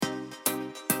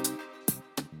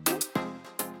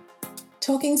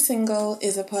Talking Single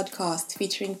is a podcast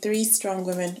featuring three strong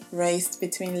women raised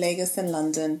between Lagos and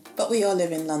London, but we all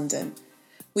live in London.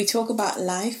 We talk about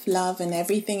life, love, and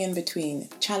everything in between,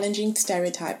 challenging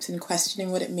stereotypes and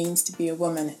questioning what it means to be a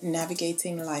woman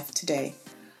navigating life today.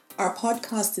 Our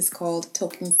podcast is called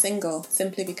Talking Single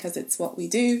simply because it's what we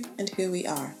do and who we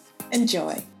are.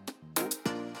 Enjoy.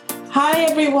 Hi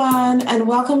everyone, and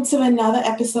welcome to another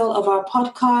episode of our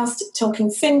podcast,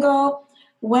 Talking Single,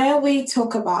 where we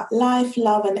talk about life,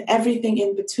 love, and everything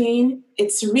in between.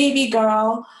 It's Ribi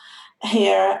girl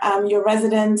here. I'm your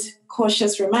resident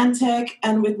cautious romantic,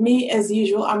 and with me, as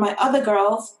usual, are my other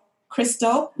girls,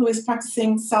 Crystal, who is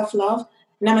practicing self-love.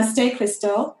 Namaste,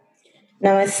 Crystal.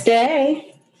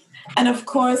 Namaste. And of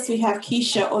course, we have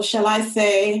Keysha, or shall I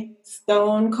say,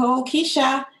 Stone Cold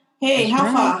Keysha. Hey,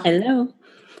 how far? Hello.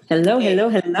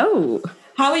 Hello.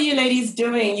 How are you ladies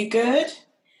doing? You good?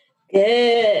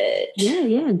 Good.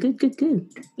 Yeah. Good.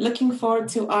 Looking forward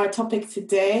to our topic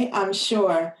today, I'm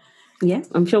sure. Yeah,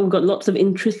 I'm sure we've got lots of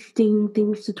interesting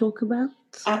things to talk about.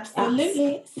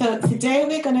 Absolutely. So today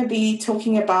we're going to be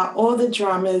talking about all the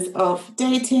dramas of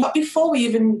dating. But before we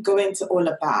even go into all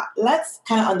of that, let's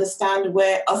kind of understand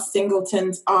where us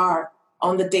singletons are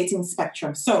on the dating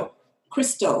spectrum. So,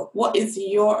 Crystal, what is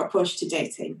your approach to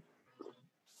dating?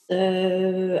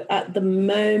 So at the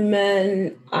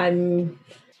moment, I'm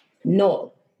not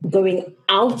going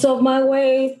out of my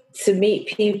way to meet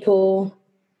people.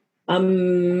 But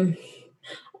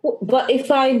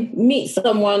if I meet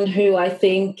someone who I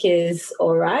think is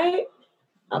all right,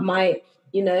 I might,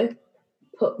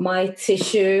 put my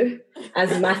tissue,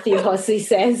 as Matthew Hussey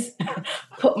says,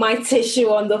 put my tissue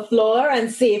on the floor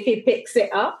and see if he picks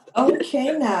it up.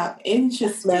 Okay, now,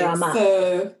 interesting.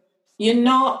 So you're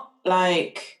not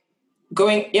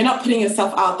you're not putting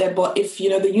yourself out there, but if,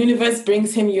 the universe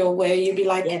brings him your way, you'd be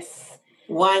like, yes,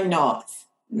 why not?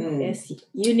 Yes,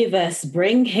 universe,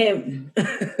 bring him.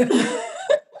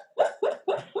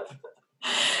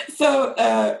 So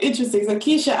interesting. So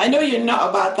Keysha, I know you're not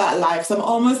about that life, so I'm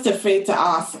almost afraid to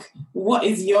ask, what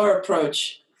is your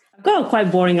approach? I've got a quite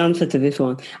boring answer to this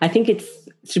one. I think it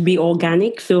should be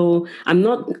organic. So I'm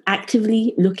not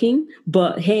actively looking,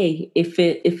 but hey, if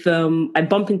I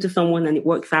bump into someone and it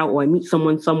works out, or I meet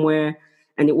someone somewhere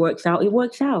and it works out, it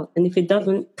works out. And if it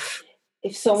doesn't,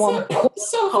 if someone...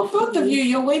 So for both of you,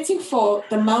 you're waiting for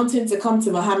the mountain to come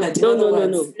to Muhammad.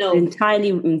 No.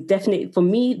 Entirely, definitely. For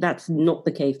me, that's not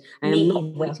the case. I'm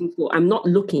not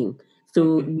looking.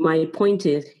 So my point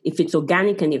is, if it's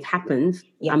organic and it happens,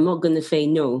 I'm not going to say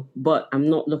no, but I'm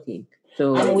not looking.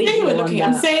 So I'm saying you were looking.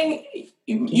 I'm saying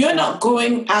you're not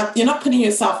going out. You're not putting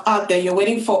yourself out there. You're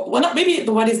waiting for... Well, maybe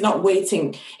the word is not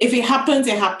waiting. If it happens,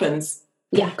 it happens.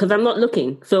 Yeah, because I'm not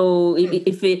looking. So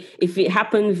if it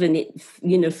happens and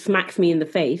it smacks me in the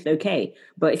face, okay.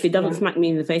 But if it doesn't smack me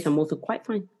in the face, I'm also quite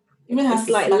fine. Even has it's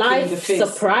like life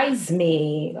surprised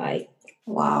me.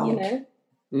 Wow.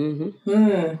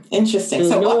 Mm-hmm. Interesting.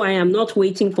 So no, I am not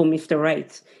waiting for Mr.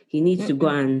 Right. He needs to go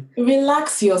and...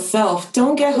 Relax yourself.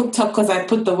 Don't get hooked up because I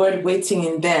put the word waiting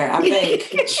in there. I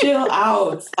beg, chill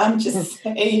out. I'm just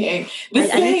saying. The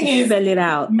saying is spell it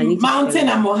out. Mountain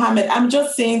and Mohammed. I'm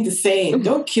just saying the same.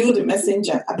 Don't kill the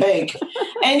messenger. I beg.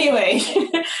 Anyway,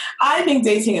 I think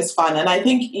dating is fun, and I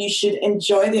think you should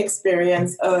enjoy the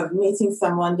experience of meeting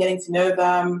someone, getting to know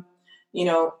them.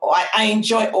 I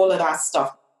enjoy all of that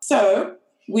stuff. So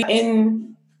we're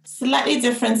in slightly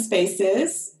different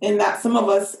spaces in that some of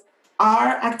us are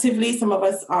actively, some of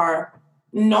us are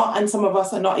not, and some of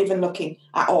us are not even looking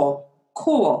at all.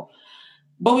 Cool.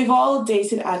 But we've all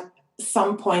dated at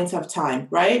some point of time,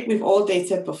 right? We've all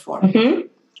dated before.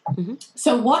 Mm-hmm.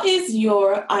 So what is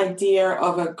your idea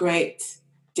of a great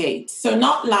date? So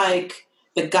not like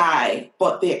the guy,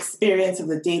 but the experience of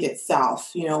the date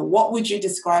itself. What would you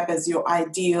describe as your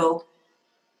ideal?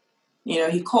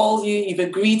 He calls you, you've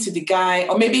agreed to the guy,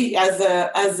 or maybe as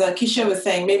Keysha was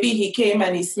saying, maybe he came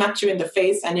and he smacked you in the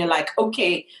face and you're like,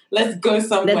 okay, let's go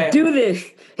somewhere. Let's do this.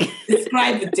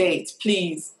 Describe the date,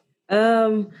 please.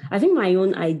 I think my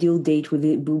own ideal date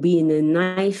will be in a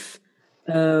nice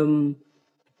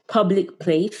public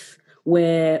place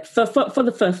where, for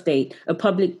the first date, a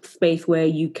public space where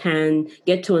you can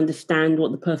get to understand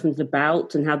what the person's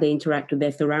about and how they interact with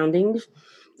their surroundings.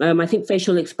 I think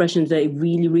facial expressions are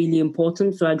really, really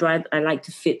important. So I like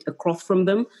to sit across from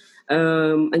them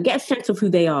and get a sense of who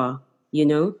they are,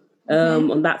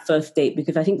 on that first date.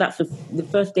 Because I think that's the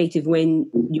first date is when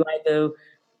you either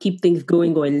keep things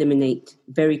going or eliminate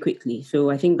very quickly. So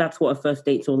I think that's what a first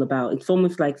date's all about. It's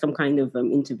almost like some kind of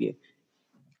interview.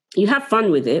 You have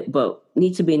fun with it, but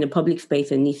needs to be in a public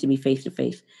space and needs to be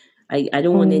face-to-face. I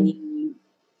don't want any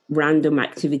random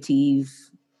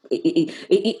activities.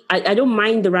 I don't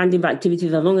mind the random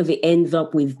activities as long as it ends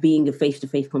up with being a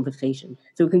face-to-face conversation.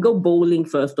 So we can go bowling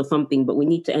first or something, but we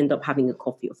need to end up having a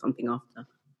coffee or something after.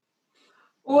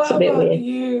 What about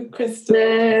you,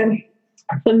 Crystal?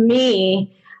 For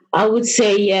me, I would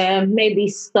say, maybe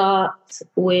start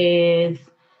with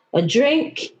a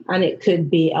drink, and it could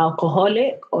be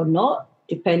alcoholic or not,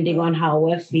 depending on how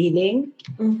we're feeling,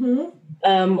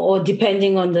 or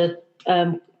depending on the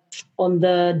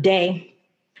day.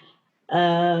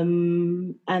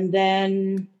 And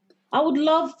then I would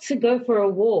love to go for a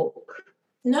walk.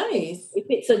 Nice. If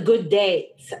it's a good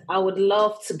date, I would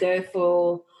love to go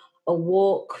for a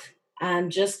walk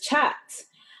and just chat.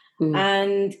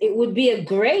 And it would be a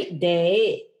great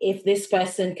day if this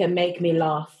person can make me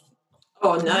laugh.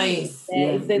 Oh, nice.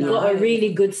 If they've got a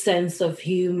really good sense of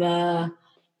humor.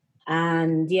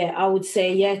 And I would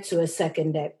say to a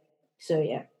second date. So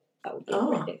that would be a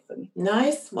great day for me.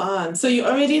 Nice one. So you're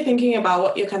already thinking about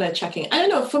what you're kind of checking. I don't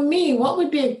know. For me, what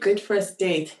would be a good first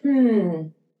date?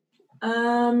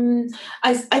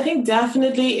 I think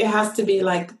definitely it has to be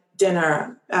like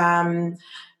dinner.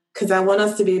 Because I want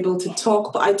us to be able to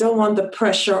talk, but I don't want the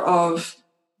pressure of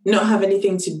not have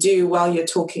anything to do while you're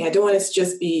talking. I don't want it to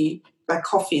just be like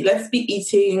coffee. Let's be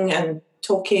eating and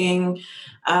talking.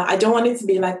 I don't want it to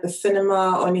be like the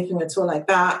cinema or anything at all like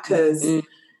that, because,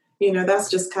 that's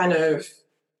just kind of,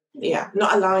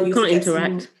 not allowing you to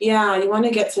interact. You want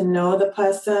to get to know the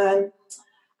person.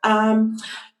 Do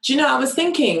you know, I was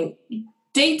thinking,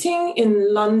 dating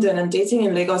in London and dating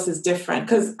in Lagos is different,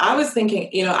 because I was thinking,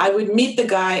 I would meet the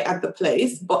guy at the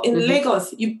place, but in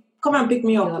Lagos, you come and pick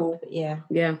me up. Yeah.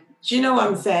 Do you know what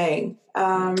I'm saying?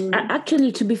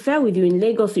 Actually, to be fair with you, in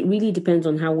Lagos, it really depends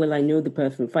on how well I know the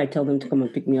person if I tell them to come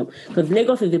and pick me up. Because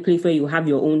Lagos is a place where you have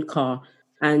your own car,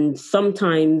 and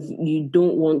sometimes you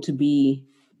don't want to be...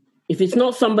 If it's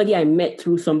not somebody I met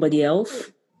through somebody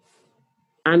else,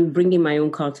 I'm bringing my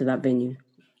own car to that venue.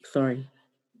 Sorry.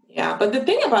 Yeah, but the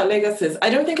thing about Lagos is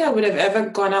I don't think I would have ever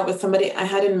gone out with somebody I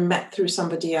hadn't met through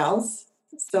somebody else.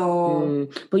 So...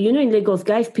 But in Lagos,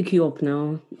 guys pick you up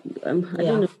now. I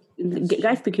don't know.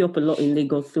 Guys pick you up a lot in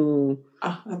Lagos, so...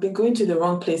 I've been going to the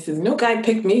wrong places. No guy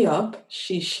picked me up.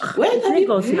 Sheesh. Where it's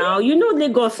Lagos now.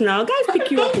 Lagos now. Guys pick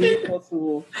you up in Lagos.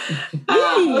 So.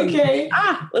 Okay.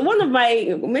 One of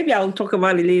my... Maybe I'll talk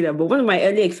about it later, but one of my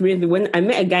early experiences when I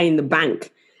met a guy in the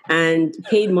bank and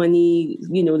paid money,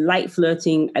 light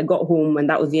flirting. I got home and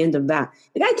that was the end of that.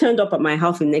 The guy turned up at my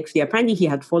house the next day. Apparently he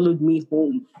had followed me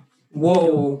home.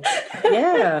 Whoa.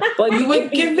 Yeah. But you were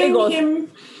giving him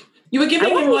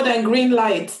him more than green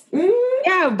lights.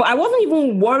 Yeah, but I wasn't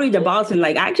even worried about it.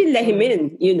 Like, I actually let him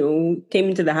in, came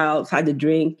into the house, had a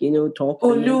drink, talked.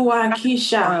 Oluwa,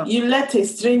 Keysha, you let a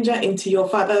stranger into your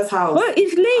father's house. Well,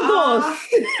 it's Lagos.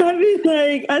 I mean,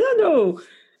 I don't know.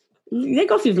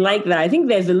 Lagos is like that. I think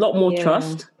there's a lot more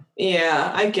trust.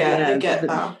 Yeah, I get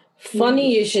that.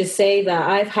 Funny you should say that.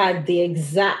 I've had the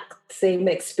exact same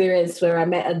experience where I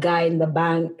met a guy in the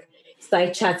bank,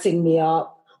 started chatting me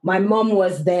up. My mom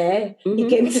was there. He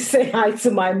came to say hi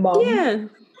to my mom. Yeah.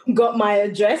 Got my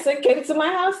address and came to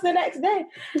my house the next day.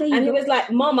 And he was like,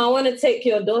 Mom, I want to take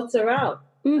your daughter out.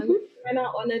 And we went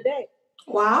out on a date.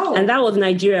 Wow. And that was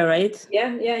Nigeria, right?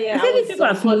 Yeah. I think people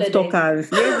are smooth talkers.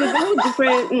 There's a whole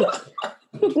different...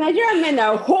 Nigerian men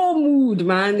are a whole mood,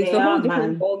 man. It's a whole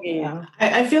different ballgame. Yeah.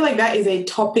 I feel like that is a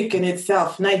topic in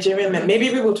itself, Nigerian men. Maybe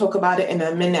we will talk about it in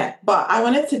a minute. But I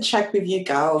wanted to check with you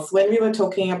girls, when we were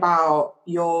talking about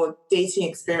your dating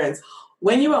experience,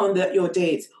 when you were on your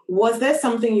dates, was there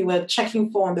something you were checking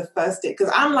for on the first date?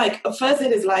 Because I'm like, a first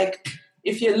date is like,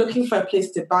 if you're looking for a place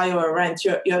to buy or rent,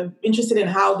 you're interested in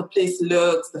how the place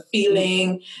looks, the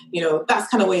feeling, that's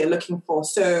kind of what you're looking for.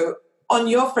 So on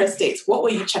your first date, what were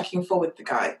you checking for with the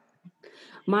guy?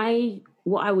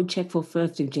 What I would check for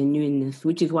first is genuineness,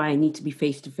 which is why I need to be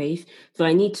face to face. So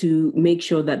I need to make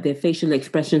sure that their facial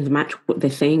expressions match what they're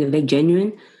saying. Are they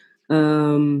genuine?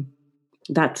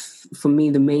 That's for me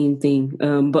the main thing.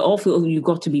 But also you've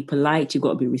got to be polite. You've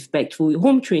got to be respectful.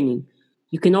 Home training.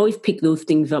 You can always pick those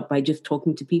things up by just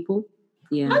talking to people.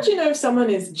 Yeah. How do you know if someone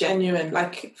is genuine,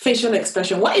 like facial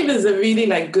expression? What if it's a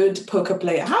really good poker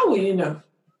player? How will you know?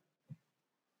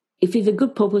 If he's a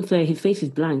good poker player, his face is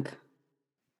blank.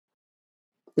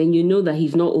 Then you know that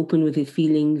he's not open with his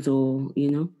feelings or,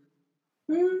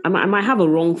 I might have a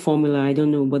wrong formula, I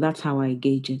don't know, but that's how I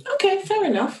gauge it. Okay, fair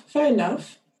enough.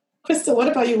 Crystal, what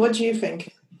about you? What do you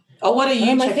think? Or what are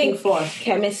you checking for?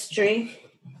 Chemistry.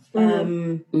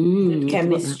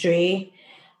 Chemistry.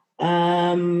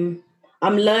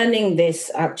 I'm learning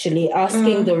this actually,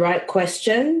 asking the right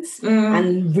questions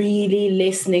and really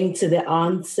listening to the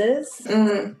answers,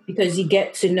 because you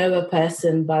get to know a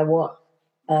person by what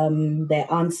their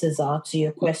answers are to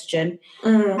your question.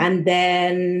 And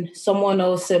then someone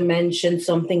also mentioned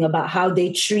something about how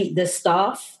they treat the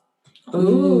staff.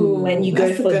 When you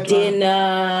go for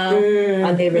dinner,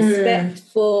 are they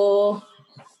respectful?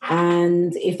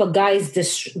 And if a guy is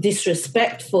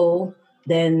disrespectful,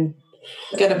 then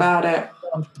forget about it.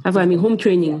 Home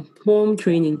training.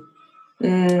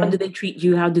 How do they treat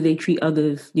you? How do they treat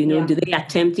others? Do they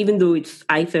attempt, even though it's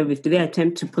eye service, do they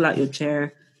attempt to pull out your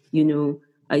chair?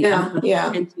 Are you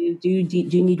attentive? Do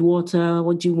you need water?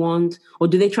 What do you want? Or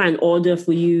do they try and order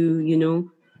for you?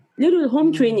 Little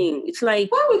home training. It's like,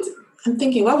 I'm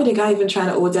thinking, why would a guy even try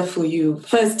to order for you?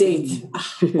 First date.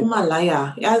 Oh my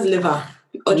liar. He has liver.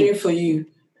 Ordering for you.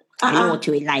 I know what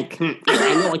you will like. I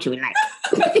know what you will like.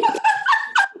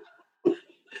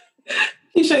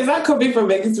 Keysha, is that coming from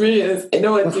experience? I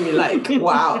know what you will like.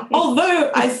 Wow.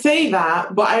 Although I say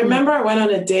that, but I remember I went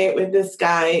on a date with this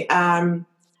guy, and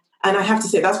I have to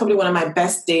say that's probably one of my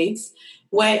best dates,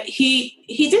 where he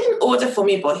didn't order for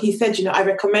me, but he said, I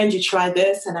recommend you try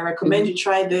this, and I recommend you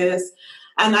try this.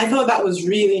 And I thought that was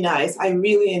really nice. I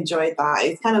really enjoyed that.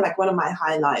 It's kind of like one of my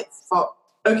highlights.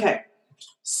 Okay.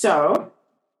 So,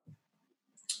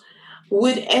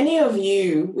 would any of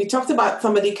you, we talked about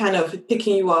somebody kind of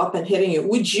picking you up and hitting you.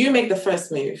 Would you make the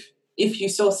first move if you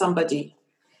saw somebody?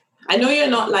 I know you're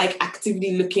not like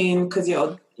actively looking because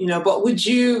you're, but would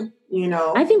you,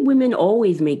 I think women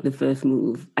always make the first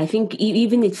move. I think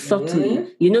even it's subtly,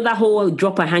 that whole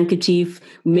drop a handkerchief,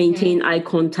 maintain eye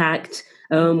contact.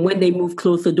 When they move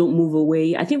closer, don't move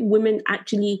away. I think women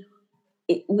actually,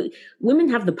 women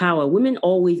have the power. Women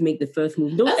always make the first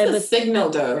move. That's a signal,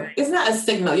 though. Isn't that a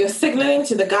signal? You're signaling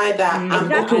to the guy that I'm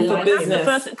open for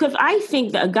business. Because I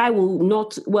think that a guy will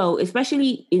not,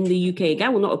 especially in the UK, a guy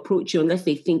will not approach you unless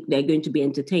they think they're going to be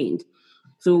entertained.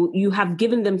 So you have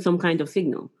given them some kind of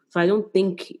signal. So I don't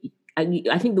think,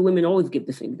 I think the women always give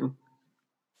the signal.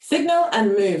 Signal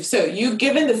and move. So you've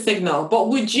given the signal, but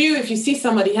would you, if you see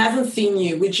somebody hasn't seen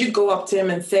you, would you go up to him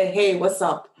and say, hey, what's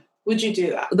up? Would you do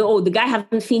that? The guy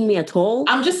hasn't seen me at all?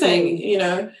 I'm just saying,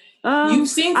 you've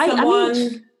seen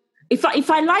someone... If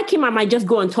I like him, I might just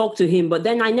go and talk to him, but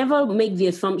then I never make the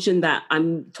assumption that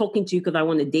I'm talking to you because I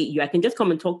want to date you. I can just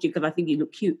come and talk to you because I think you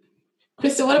look cute.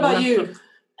 Crystal, what about you?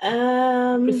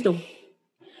 Crystal.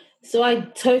 So I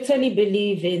totally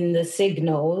believe in the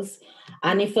signals.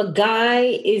 And if a guy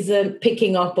isn't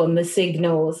picking up on the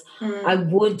signals, I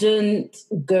wouldn't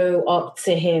go up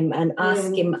to him and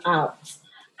ask him out.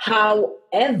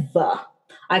 However,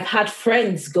 I've had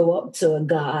friends go up to a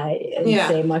guy and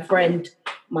say, my friend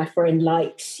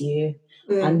likes you,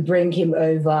 and bring him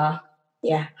over.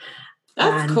 Yeah.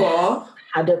 That's cool.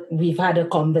 We've had a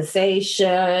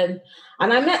conversation.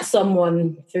 And I met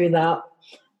someone through that,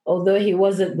 although he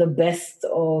wasn't the best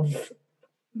of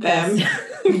them.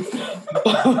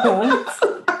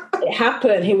 It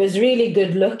happened. He was really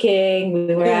good looking.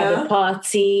 We were at a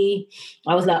party.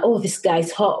 I was like, oh, this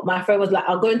guy's hot. My friend was like,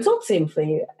 I'll go and talk to him for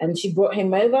you. And she brought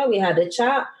him over. We had a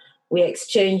chat. We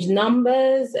exchanged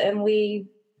numbers, and we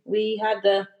had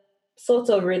a sort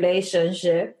of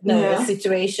relationship, a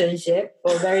situationship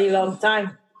for a very long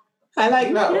time. I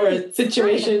like that word,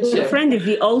 situationship. Your friend is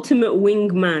the ultimate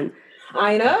wingman.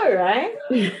 I know, right?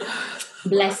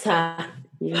 Bless her.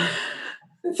 Yeah.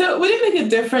 So would it make a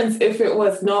difference if it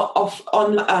was not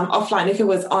offline, if it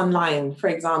was online, for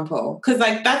example? Because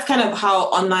that's kind of how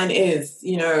online is.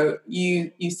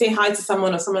 You say hi to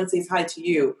someone or someone says hi to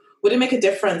you. Would it make a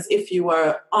difference if you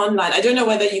were online? I don't know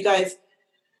whether you guys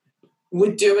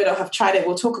would do it or have tried it.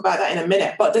 We'll talk about that in a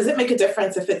minute. But does it make a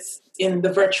difference if it's in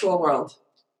the virtual world?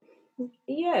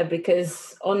 Yeah,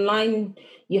 because online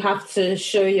you have to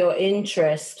show your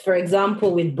interest. For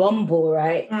example, with Bumble,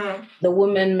 right? The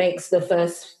woman makes the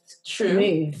first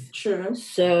move. True.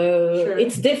 So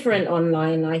it's different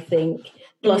online, I think.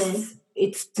 Plus,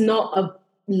 it's not a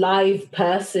live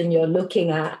person you're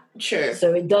looking at. True.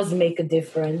 So it does make a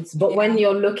difference. But when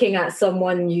you're looking at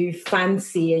someone you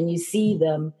fancy and you see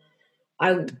them,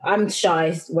 I'm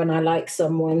shy when I like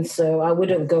someone, so I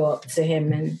wouldn't go up to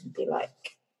him and be like,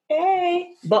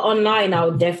 hey. But online, I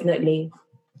would definitely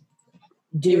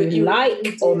do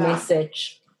or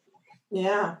message.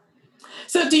 Yeah.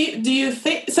 So do you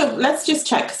think, so let's just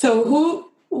check. So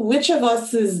which of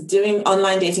us is doing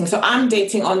online dating? So I'm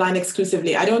dating online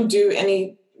exclusively. I don't do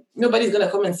nobody's going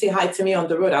to come and say hi to me on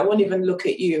the road. I won't even look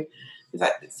at you.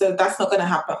 So that's not going to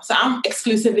happen. So I'm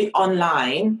exclusively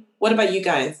online. What about you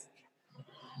guys?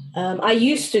 I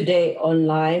used to date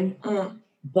online,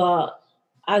 but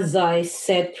as I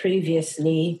said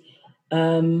previously,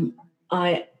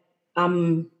 I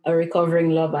am a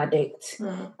recovering love addict.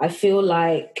 I feel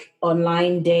like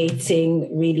online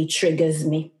dating really triggers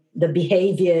me. The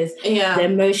behaviors, the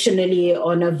emotionally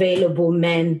unavailable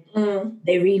men,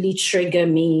 they really trigger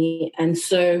me. And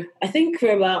so I think for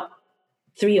about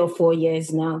 3 or 4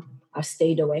 years now, I've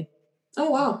stayed away.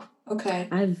 Oh, wow. Okay.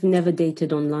 I've never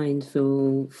dated online.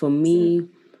 So for me,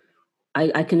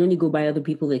 I can only go by other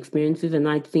people's experiences. And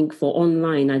I think for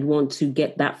online, I'd want to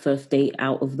get that first date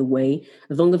out of the way.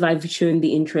 As long as I've shown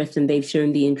the interest and they've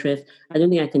shown the interest, I don't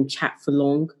think I can chat for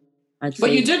long.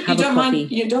 But you don't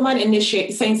mind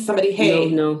saying to somebody, hey,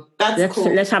 no, that's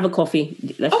cool. Let's have a coffee.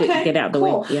 Let's get it out of the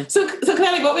way. Yeah. So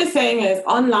clearly, what we're saying is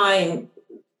online,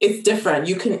 it's different.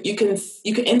 You can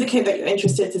indicate that you're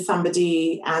interested to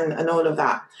somebody and all of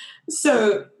that.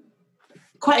 So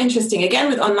quite interesting. Again,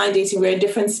 with online dating, we're in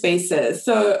different spaces.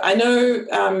 So I know,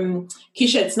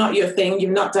 Keysha, it's not your thing.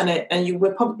 You've not done it, and you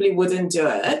probably wouldn't do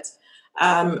it.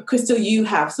 Crystal, you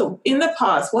have. So in the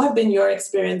past, what have been your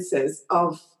experiences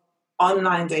of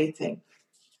online dating?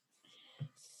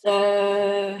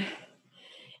 So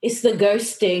it's the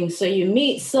ghosting. So you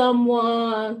meet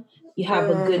someone, you have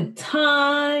a good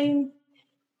time.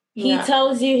 He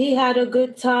tells you he had a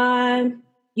good time.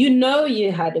 You know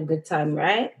you had a good time,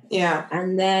 right? Yeah.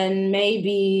 And then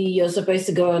maybe you're supposed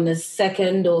to go on a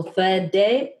second or third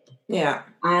date. Yeah.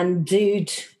 And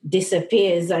dude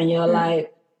disappears and you're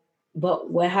like, but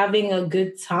we're having a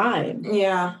good time.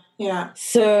 Yeah. Yeah.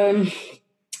 So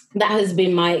that has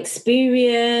been my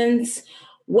experience.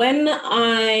 When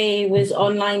I was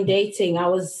online dating, I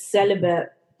was celibate.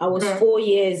 I was 4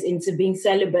 years into being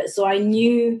celibate. So I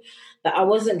knew that I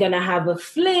wasn't going to have a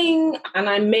fling. And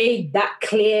I made that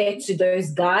clear to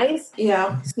those guys.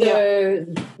 Yeah. So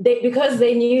because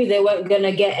they knew they weren't going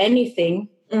to get anything,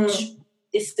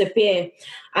 disappear.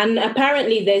 And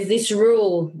apparently there's this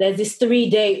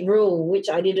 3-date rule, which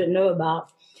I didn't know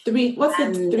about. What's the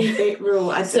 3-date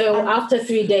rule? After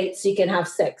 3 dates, you can have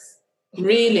sex.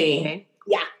 Really? Okay.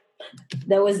 Yeah.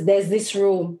 There's this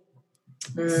rule.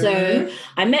 So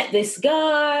I met this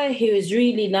guy. He was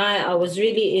really nice. I was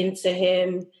really into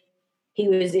him. He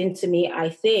was into me, I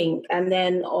think. And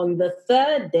then on the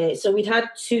third day, so we'd had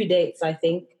 2 dates, I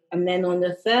think. And then on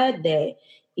the third day,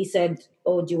 he said,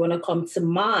 oh, do you want to come to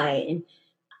mine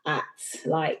at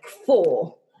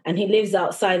 4? And he lives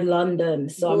outside London.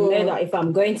 So I know that if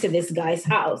I'm going to this guy's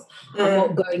house, I'm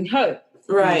not going home.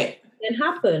 Right. It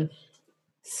happened.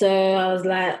 So I was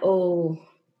like, oh,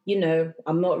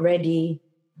 I'm not ready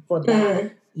for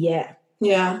that yet.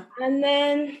 Yeah. And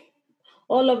then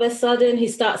all of a sudden he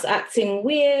starts acting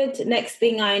weird. Next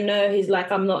thing I know, he's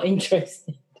like, I'm not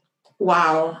interested.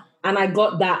 Wow. And I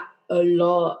got that a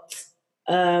lot.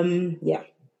 Yeah.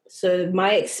 So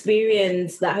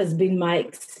that has been my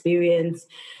experience,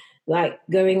 like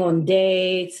going on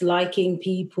dates, liking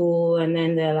people, and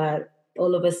then they're like,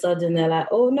 all of a sudden they're like,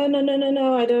 oh, no,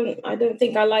 I don't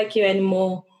think I like you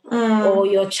anymore. Or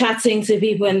you're chatting to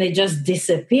people and they just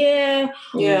disappear.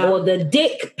 Yeah. Or the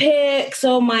dick pics.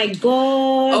 Oh my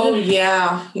God. Oh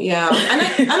yeah.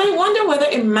 And I wonder whether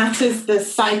it matters the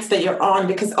sites that you're on,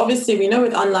 because obviously we know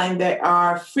with online there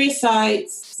are free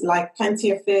sites like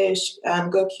Plenty of Fish,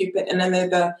 GoCupid, and then there are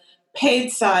the paid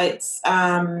sites,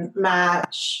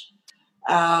 Match,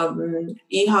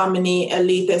 eHarmony,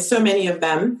 Elite. There's so many of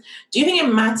them. Do you think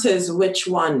it matters which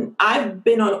one? I've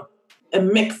been on a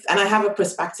mix and I have a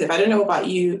perspective. I don't know about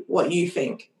you, what you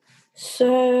think.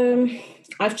 So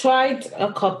I've tried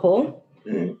a couple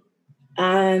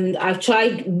and I've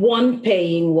tried one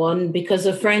paying one because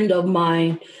a friend of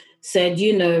mine said,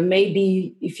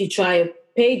 maybe if you try a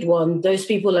paid one, those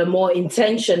people are more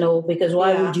intentional, because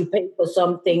why would you pay for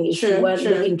something if you weren't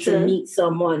looking to meet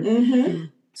someone? Mm-hmm.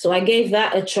 So I gave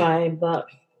that a try, but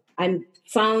I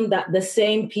found that the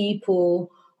same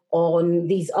people on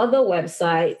these other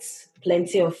websites,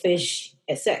 Plenty of Fish,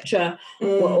 etc.,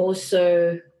 were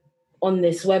also on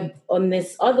this other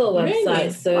website.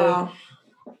 Really? So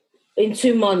in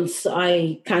 2 months,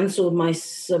 I cancelled my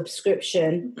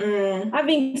subscription.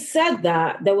 Having said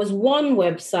that, there was one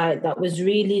website that was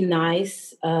really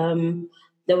nice.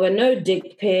 There were no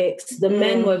dick pics. The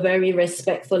men were very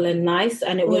respectful and nice.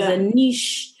 And it was a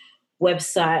niche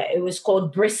website. It was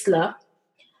called Bristler.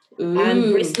 And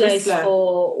Bristler is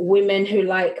for women who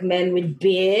like men with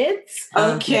beards.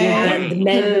 Okay. And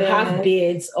men who have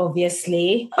beards,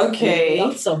 obviously. Okay.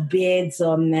 Lots of beards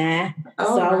on there.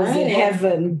 Oh, so I was in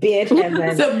heaven, beard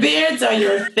heaven. So beards are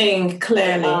your thing,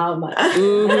 clearly. Oh, my.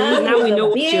 Now we know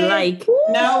what you like.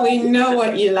 Now we know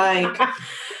what you like.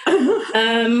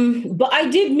 But I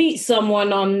did meet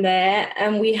someone on there,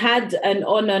 and we had an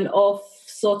on and off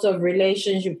sort of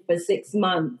relationship for 6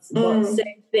 months. But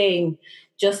same thing,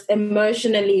 just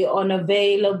emotionally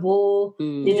unavailable,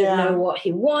 didn't know what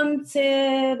he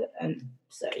wanted. And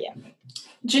so, yeah.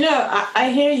 Do you know,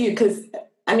 I hear you, because,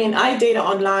 I mean, I date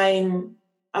online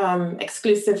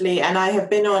exclusively, and I have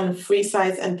been on free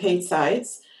sites and paid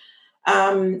sites.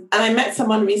 And I met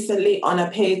someone recently on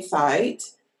a paid site.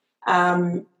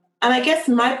 And I guess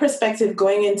my perspective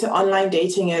going into online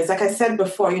dating is, like I said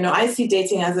before, you know, I see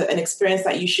dating as an experience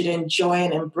that you should enjoy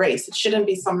and embrace. It shouldn't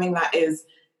be something that is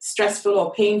stressful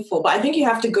or painful. But I think you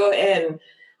have to go in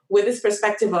with this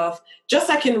perspective of, just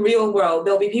like in real world,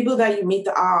 there'll be people that you meet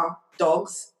that are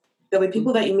dogs. There'll be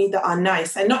people that you meet that are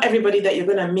nice. And not everybody that you're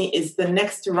going to meet is the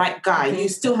next right guy. You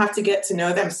still have to get to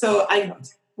know them. So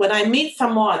when I meet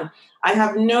someone, I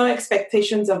have no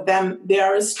expectations of them. They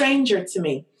are a stranger to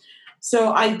me.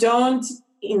 So I don't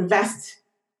invest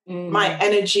my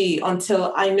energy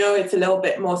until I know it's a little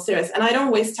bit more serious. And I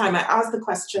don't waste time. I ask the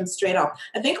question straight up.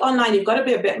 I think online, you've got to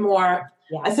be a bit more,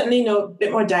 I certainly know, a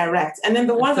bit more direct. And then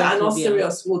the ones that are not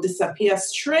serious will disappear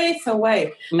straight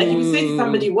away. Like if you say to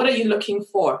somebody, what are you looking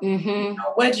for? You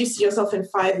know, where do you see yourself in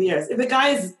 5 years? If the guy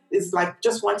is like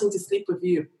just wanting to sleep with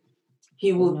you,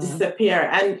 he will disappear.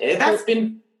 And that's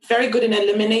been very good in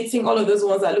eliminating all of those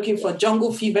ones that are looking for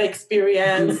jungle fever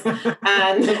experience.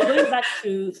 And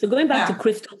going back to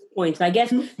Crystal's point, I guess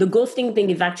the ghosting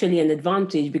thing is actually an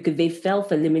advantage because they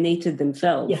self-eliminated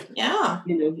themselves. Yeah.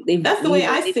 You know, that's the way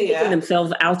I see it. Taken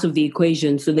themselves out of the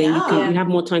equation, so then you have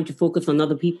more time to focus on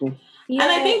other people. Yeah,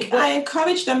 and I think I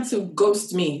encourage them to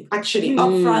ghost me, actually, up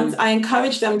front. I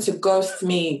encourage them to ghost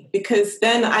me because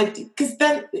then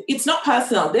it's not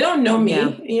personal. They don't know me,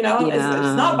 you know. It's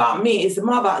not about me. It's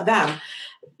more about them,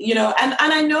 you know. And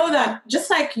I know that just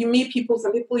like you meet people,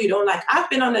 some people you don't like. I've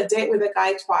been on a date with a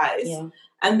guy twice,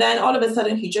 and then all of a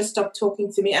sudden he just stopped talking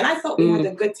to me. And I thought we had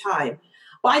a good time.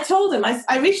 Well, I told him,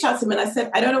 I reached out to him and I said,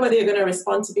 I don't know whether you're going to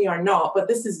respond to me or not, but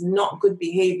this is not good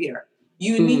behavior.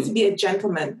 You need to be a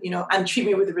gentleman, you know, and treat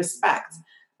me with respect.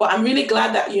 But I'm really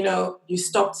glad that, you know, you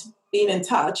stopped being in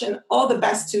touch, and all the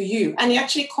best to you. And he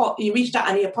actually he reached out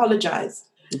and he apologized.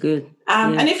 Good.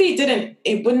 And if he didn't,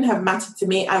 it wouldn't have mattered to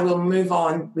me. I will move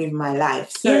on with my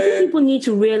life. So I think people need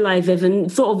to realize there's a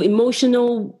sort of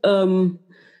emotional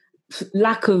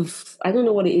lack of, I don't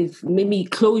know what it is, maybe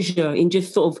closure in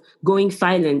just sort of going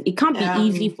silent. It can't be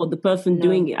easy for the person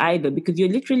doing it either, because you're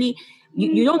literally...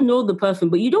 You don't know the person,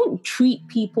 but you don't treat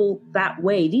people that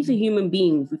way. These are human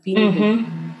beings with feelings.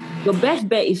 Your best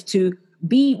bet is to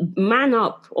be man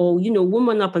up or, you know,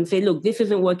 woman up and say, look, this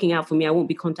isn't working out for me. I won't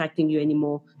be contacting you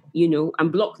anymore, you know,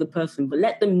 and block the person. But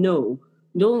let them know.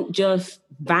 Don't just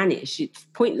vanish. It's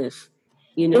pointless.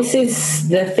 You know? This is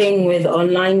the thing with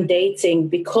online dating,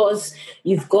 because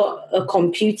you've got a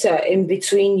computer in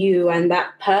between you and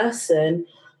that person.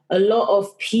 A lot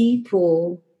of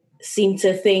people seem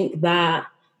to think that,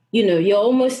 you know, you're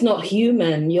almost not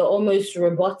human, you're almost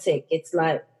robotic. It's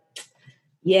like,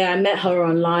 I met her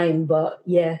online, but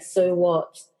so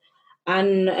what?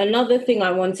 And another thing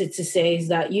I wanted to say is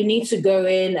that you need to go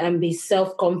in and be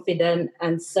self-confident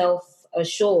and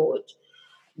self-assured,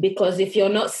 because if you're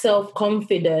not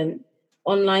self-confident,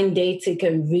 online dating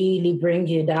can really bring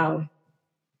you down,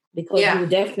 because you will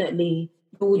definitely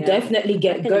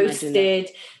get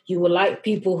ghosted. You will like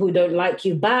people who don't like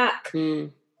you back.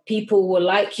 People will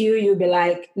like you. You'll be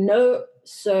like, no.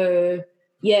 So,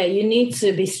 you need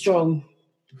to be strong.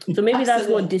 So maybe that's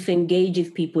what disengages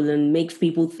people and makes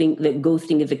people think that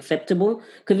ghosting is acceptable.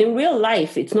 Because in real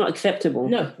life, it's not acceptable.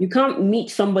 No. You can't meet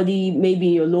somebody maybe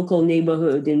in your local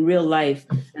neighborhood in real life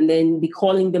and then be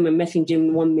calling them and messaging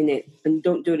them 1 minute and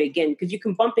don't do it again. Because you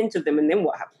can bump into them and then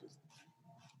what happens?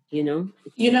 You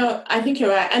know, I think you're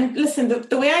right. And listen,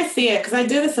 the way I see it, because I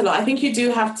do this a lot, I think you do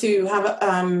have to have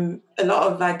a lot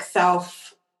of like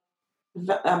self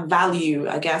value,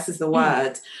 I guess is the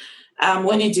word,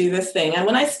 when you do this thing. And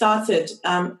when I started,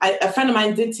 a friend of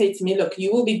mine did say to me, look,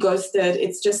 you will be ghosted.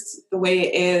 It's just the way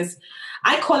it is.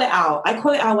 I call it out. I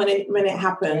call it out when it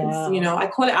happens. You know, I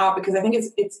call it out because I think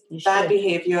it's bad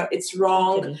behavior. It's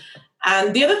wrong.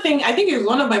 And the other thing, I think it was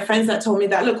one of my friends that told me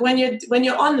that, look, when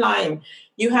you're online,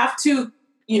 you have to,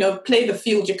 you know, play the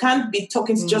field. You can't be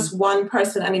talking to just one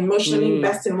person and emotionally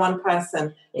invest in one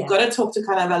person. You've got to talk to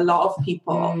kind of a lot of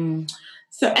people.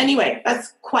 So anyway,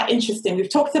 that's quite interesting. We've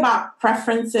talked about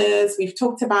preferences. We've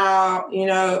talked about, you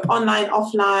know, online,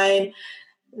 offline.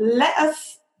 Let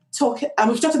us talk,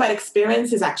 and we've talked about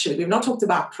experiences, actually. We've not talked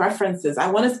about preferences. I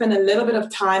want to spend a little bit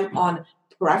of time on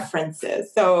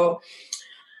preferences. So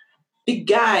the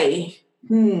guy,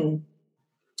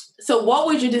 So what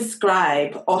would you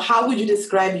describe, or how would you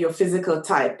describe your physical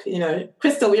type? You know,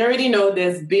 Crystal, we already know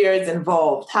there's beards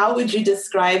involved. How would you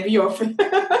describe your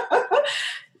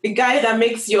the guy that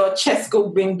makes your chest go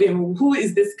bing bing? Who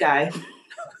is this guy?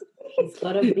 He's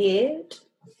got a beard.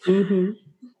 Mm-hmm.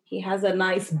 He has a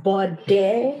nice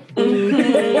body.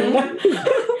 Mm-hmm.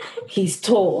 He's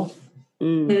tall.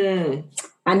 And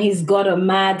he's got a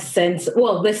mad sense.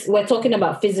 Well, we're talking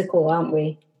about physical, aren't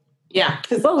we? Yeah,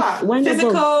 both.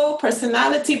 Physical,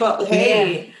 personality, but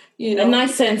hey, you know, a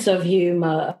nice sense of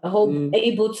humor,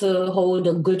 able to hold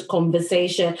a good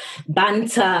conversation.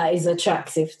 Banter is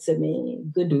attractive to me.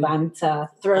 Good banter.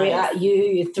 Throw it at you,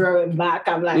 you throw it back.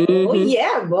 I'm like, oh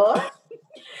yeah, boy.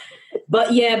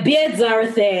 But yeah, beards are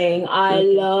a thing. I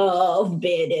love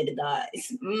bearded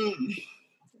guys.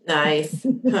 Nice.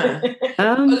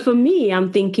 For me,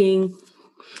 I'm thinking.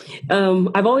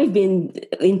 I've always been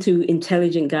into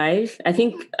intelligent guys. I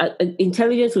think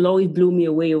intelligence will always blow me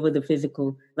away over the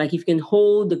physical. Like if you can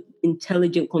hold the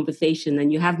intelligent conversation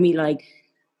and you have me like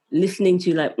listening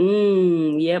to like,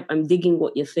 yep, I'm digging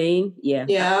what you're saying. Yeah.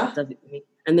 That does it for me.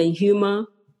 And then humor,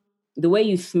 the way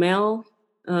you smell,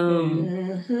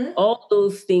 all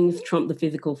those things trump the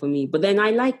physical for me. But then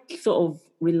I like sort of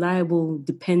reliable,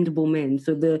 dependable men.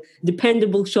 So the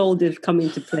dependable shoulders come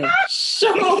into play.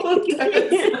 Shoulders.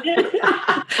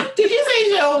 Did you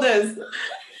say shoulders?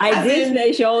 I did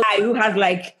say shoulders. Who has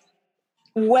like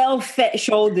well-set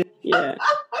shoulders. Yeah.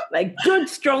 Like good,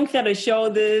 strong set of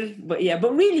shoulders. But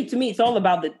really to me, it's all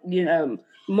about the,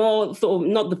 more sort of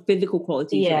not the physical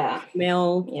qualities. Yeah. Like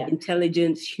smell,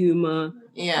 intelligence, humor.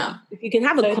 Yeah. If you can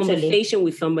have a conversation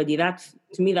with somebody, that's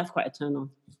quite a turn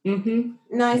on.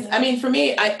 Nice. I mean, for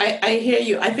me, I hear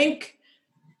you. I think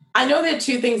I know there are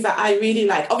two things that I really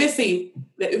like. Obviously,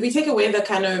 if we take away the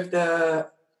kind of the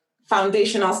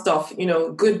foundational stuff,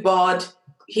 good bod,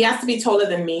 he has to be taller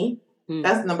than me.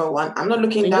 That's number one. I'm not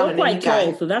looking down on any guy.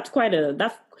 Tall, so that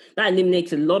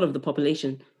eliminates a lot of the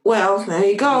population. Well, there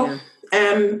you go. Yeah.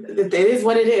 It is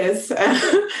what it is.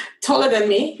 Taller than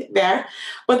me there.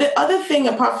 But the other thing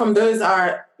apart from those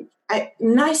are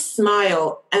nice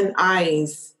smile and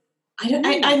eyes.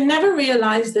 I never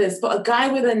realized this, but a guy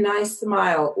with a nice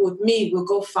smile with me will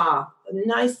go far. A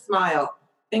nice smile.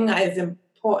 I think that is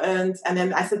important. And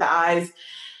then I said the eyes.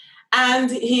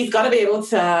 And he's got to be able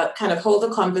to kind of hold a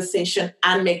conversation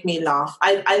and make me laugh.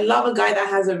 I love a guy that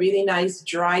has a really nice,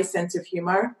 dry sense of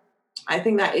humor. I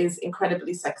think that is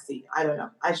incredibly sexy. I don't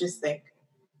know. I just think.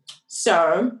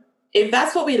 So if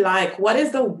that's what we like, what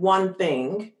is the one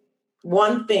thing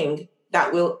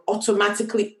that will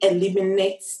automatically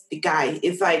eliminate the guy?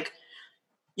 It's like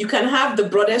you can have the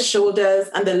broadest shoulders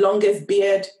and the longest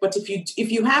beard, but if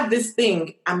you have this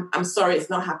thing, I'm sorry, it's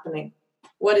not happening.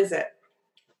 What is it?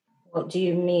 What do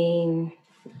you mean?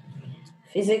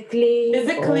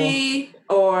 Physically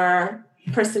or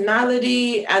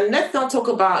personality? And let's not talk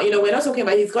about, we're not talking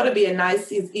about he's got to be a nice,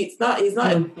 he's not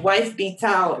a wife beat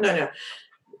out. No.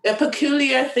 A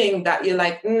peculiar thing that you're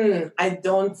like, I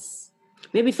don't.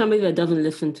 Maybe somebody that doesn't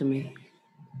listen to me.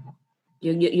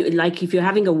 You like if you're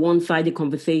having a one-sided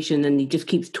conversation and he just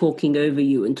keeps talking over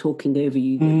you,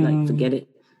 like forget it.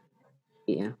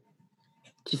 Yeah,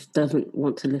 just doesn't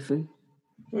want to listen,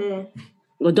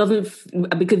 or doesn't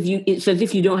because it's as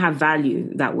if you don't have value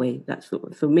that way. That's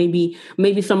so maybe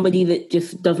somebody that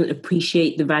just doesn't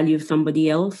appreciate the value of somebody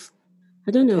else.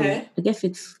 I don't know. Okay. I guess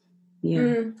it's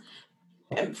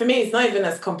For me, it's not even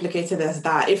as complicated as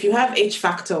that. If you have H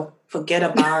factor, forget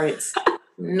about it.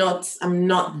 I'm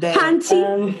not there.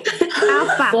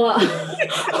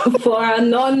 For our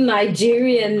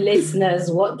non-Nigerian listeners,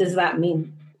 what does that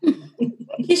mean?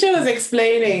 Keysha was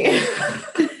explaining.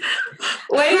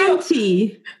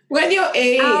 When you're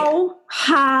a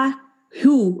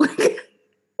who.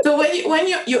 So when you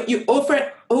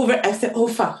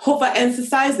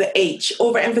overemphasize the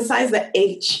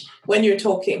H when you're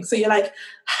talking. So you're like,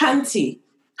 Hanti,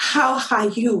 how are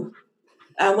you?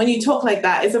 When you talk like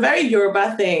that, it's a very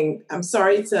Yoruba thing. I'm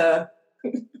sorry to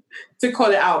call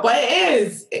it out, but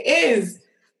it is.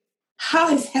 How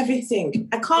is everything?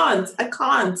 I can't. I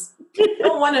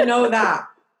don't want to know that.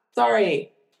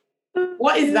 Sorry.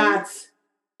 What is that?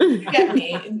 Get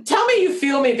me. Tell me you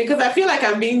feel me, because I feel like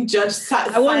I'm being judged.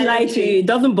 I won't lie to you. It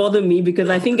doesn't bother me because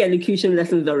I think elocution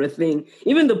lessons are a thing.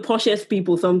 Even the poshest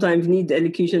people sometimes need the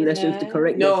elocution lessons to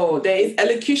correct them. No, there is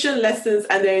elocution lessons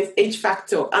and there is H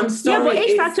factor. I'm sorry. Yeah, but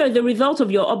H factor is the result of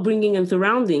your upbringing and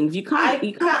surroundings. You can't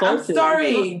I'm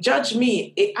sorry. Judge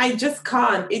me. I just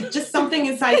can't. It just something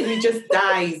inside me just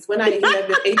dies when I hear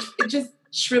the H. It just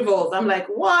shrivels. I'm like,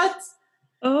 what?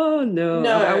 Oh no.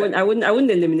 No. I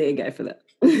wouldn't eliminate a guy for that.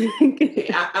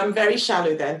 I'm very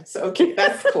shallow then. So okay,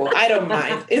 that's cool. I don't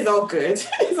mind. It's all good.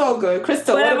 It's all good.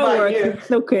 Crystal, Whatever what about works. you?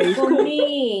 It's okay. For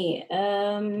me,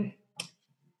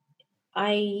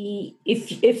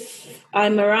 if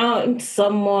I'm around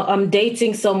someone, I'm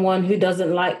dating someone who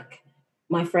doesn't like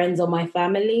my friends or my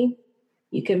family,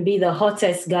 you can be the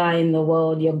hottest guy in the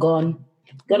world, you're gone.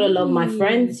 Gotta love my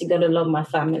friends, you gotta love my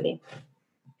family.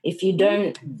 If you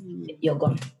don't, you're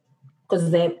gone.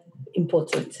 Because they're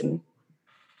important to me.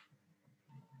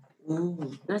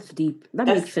 Ooh, That's deep. That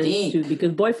That's makes sense deep. too,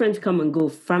 because boyfriends come and go.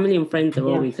 Family and friends are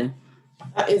always there.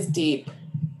 that is deep.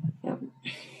 Yeah.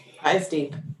 That is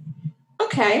deep.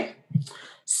 Okay.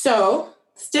 So,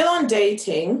 still on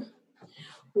dating,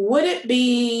 would it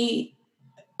be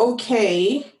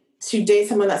okay to date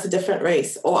someone that's a different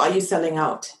race, or are you selling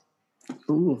out?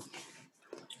 Ooh.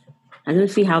 I don't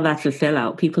see how that's a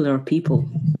sellout. People are people.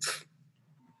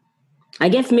 I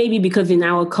guess maybe because in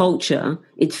our culture,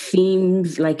 it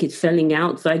seems like it's selling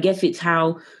out. So I guess it's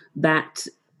how much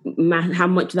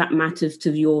that matters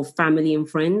to your family and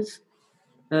friends.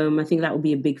 I think that would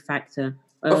be a big factor.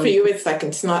 But for you, it's like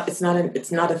it's not a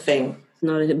thing.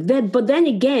 But then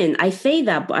again, I say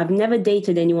that, but I've never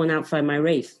dated anyone outside my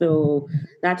race. So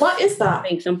that's What is that?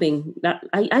 saying something that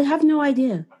I have no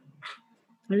idea.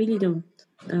 I really don't.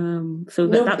 So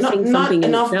that's saying something not in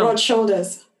enough itself. broad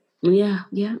shoulders. Yeah.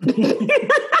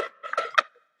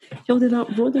 Shoulder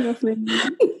up, broad enough, maybe.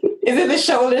 Is it the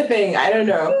shoulder thing? I don't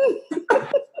know.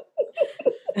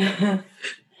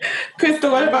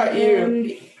 Crystal, what about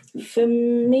you? For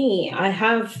me, I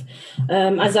have,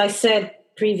 as I said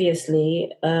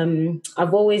previously,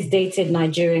 I've always dated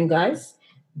Nigerian guys.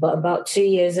 But about 2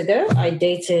 years ago, I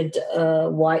dated a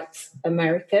white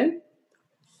American.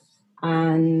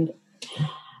 And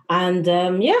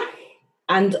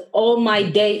all my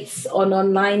dates on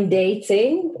online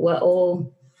dating were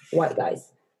all white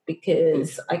guys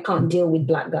because I can't deal with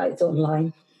black guys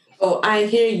online. Oh, I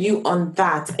hear you on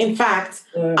that. In fact,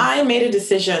 I made a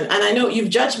decision, and I know you've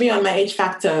judged me on my age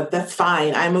factor. That's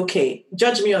fine. I'm okay.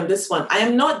 Judge me on this one. I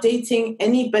am not dating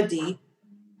anybody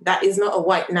that is not a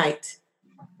white knight.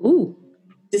 Ooh.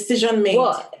 Decision made.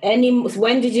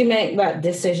 When did you make that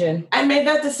decision? I made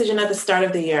that decision at the start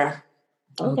of the year.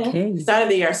 Okay. Start of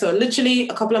the year. So literally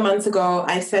a couple of months ago,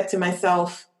 I said to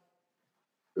myself,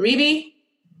 Ribi,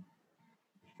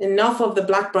 enough of the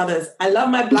black brothers. I love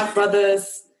my black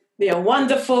brothers. They are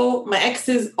wonderful. My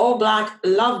exes, all black,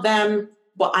 love them.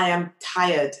 But I am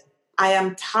tired. I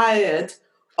am tired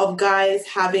of guys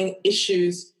having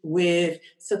issues with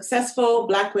successful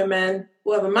black women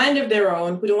who have a mind of their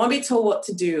own, who don't want to be told what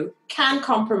to do, can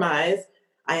compromise.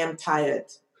 I am tired.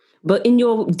 But in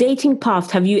your dating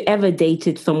past, have you ever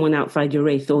dated someone outside your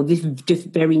race, or this is just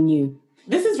very new?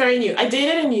 This is very new. I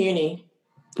dated in uni.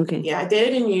 Okay. Yeah, I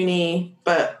dated in uni,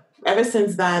 but ever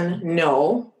since then,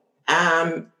 no.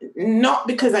 Not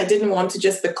because I didn't want to,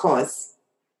 just because.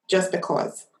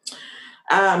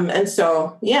 And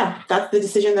so, yeah, that's the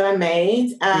decision that I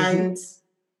made. And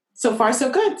so far, so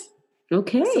good.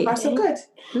 Okay. So far, so good.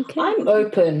 Okay. I'm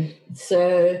open.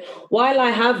 So while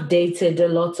I have dated a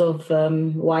lot of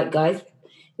white guys,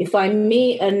 if I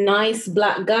meet a nice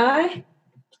black guy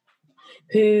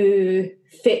who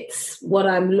fits what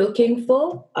I'm looking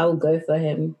for, I'll go for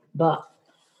him. But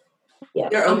yeah,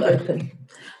 I'm open.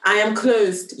 I am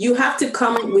closed. You have to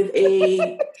come with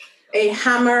a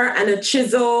hammer and a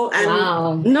chisel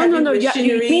and no.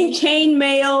 You mean chain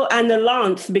mail and a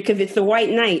lance because it's a white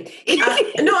knight.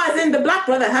 No, as in the black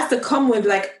brother has to come with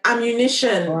like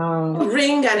ammunition,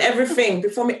 ring and everything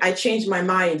before I change my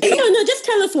mind. No, just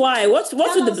tell us why. What's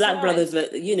with the black brothers?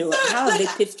 How have they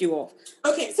pissed you off?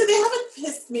 Okay, so they haven't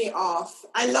pissed me off.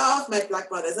 I love my black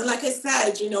brothers, and like I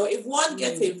said, if one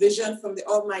gets a vision from the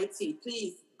Almighty,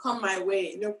 please come my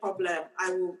way, no problem.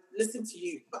 I will listen to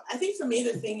you. But I think for me,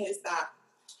 the thing is that,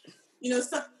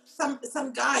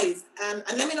 some guys, and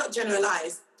let me not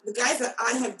generalize, the guys that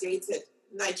I have dated,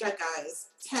 Niger guys,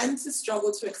 tend to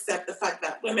struggle to accept the fact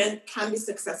that women can be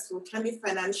successful, can be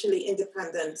financially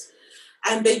independent,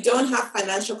 and they don't have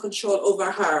financial control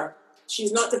over her.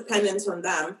 She's not dependent on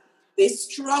them. They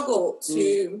struggle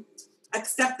to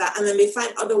accept that, and then they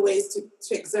find other ways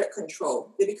to exert control.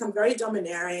 They become very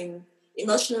domineering,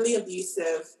 emotionally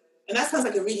abusive, and that sounds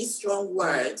like a really strong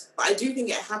word, but I do think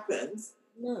it happens.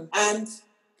 And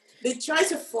they try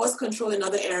to force control in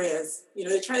other areas.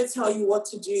 They try to tell you what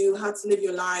to do, how to live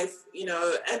your life,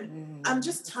 and I'm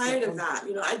just tired of that.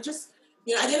 I just,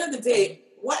 at the end of the day,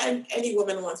 what any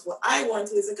woman wants, what I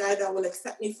want is a guy that will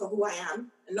accept me for who I am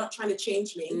and not trying to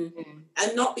change me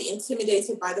and not be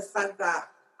intimidated by the fact that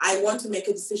I want to make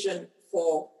a decision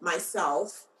for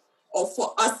myself or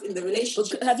for us in the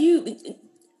relationship.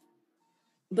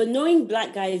 But knowing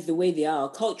Black guys the way they are,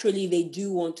 culturally, they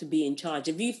do want to be in charge.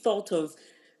 Have you thought of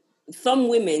some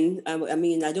women, I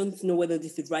mean, I don't know whether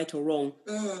this is right or wrong,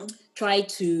 try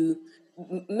to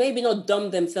maybe not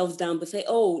dumb themselves down, but say,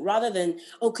 oh, rather than,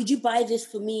 oh, could you buy this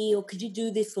for me? Or could you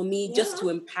do this for me? Just to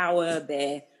empower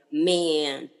their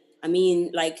man. I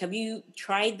mean, like, have you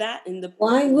tried that in the...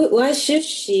 Why should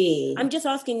she? I'm just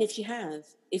asking if she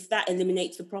has, if that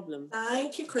eliminates the problem.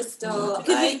 Thank you, Crystal.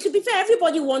 Because to be fair,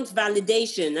 everybody wants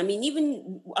validation. I mean,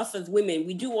 even us as women,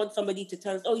 we do want somebody to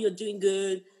tell us, oh, you're doing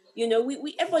good. You know,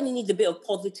 everybody needs a bit of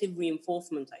positive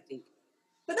reinforcement, I think.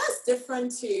 But that's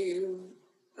different to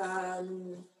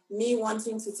me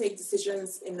wanting to take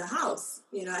decisions in the house.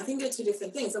 You know, I think they're two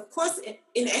different things. Of course,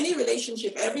 in any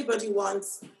relationship, everybody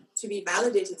wants to be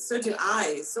validated. So do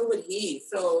I. So would he.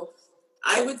 So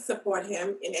I would support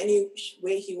him in any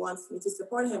way he wants me to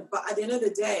support him. But at the end of the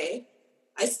day,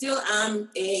 I still am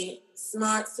a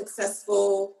smart,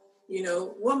 successful, you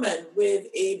know, woman with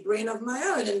a brain of my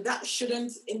own, and that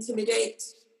shouldn't intimidate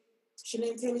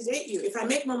you. If I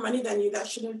make more money than you,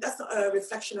 that's not a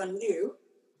reflection on you,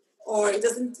 or it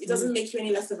doesn't make you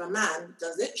any less of a man,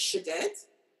 does it? Should it?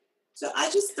 So I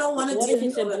just don't want to deal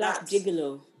with all of that.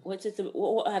 Gigolo?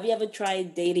 Have you ever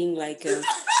tried dating like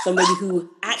somebody who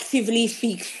actively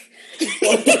seeks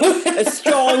a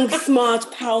strong,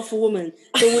 smart, powerful woman?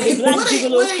 So would a black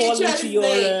gigolo fall into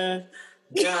your...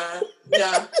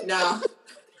 No.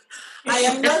 I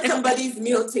am not somebody's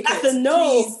meal ticket. That's a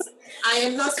no. Please. I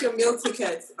am not your meal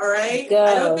ticket, all right? Girl.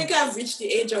 I don't think I've reached the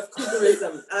age of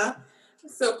cougarism.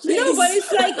 So please. No, but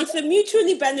it's a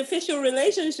mutually beneficial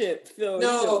relationship.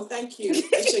 So, thank you.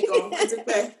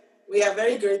 We are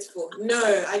very grateful.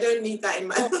 No, I don't need that in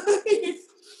my life.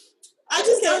 I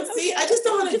just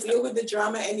don't want to deal with the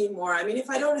drama anymore. I mean, if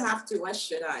I don't have to, why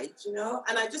should I? You know?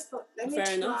 And I just thought, let me try.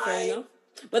 Fair enough.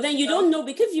 But then you don't know,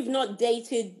 because you've not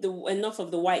dated enough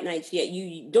of the white knights yet.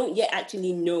 You don't yet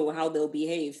actually know how they'll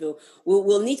behave. So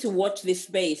we'll need to watch this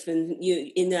space, and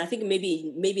I think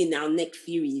maybe in our next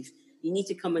series, you need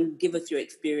to come and give us your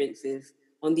experiences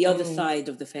on the other side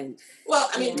of the fence. Well,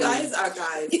 I mean, guys are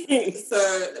guys,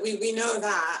 so we know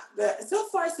that. But so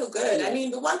far, so good. Yeah. I mean,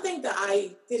 the one thing that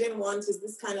I didn't want is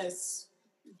this kind of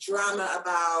drama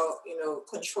about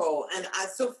control. And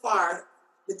so far,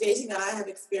 the dating that I have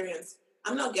experienced,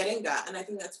 I'm not getting that, and I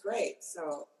think that's great.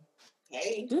 So,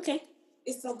 hey, okay,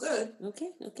 it's so good.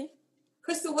 Okay.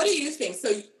 Crystal, what do you think?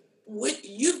 So,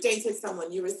 you've dated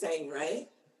someone, you were saying, right?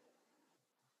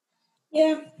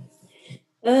 Yeah.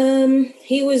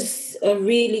 He was a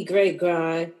really great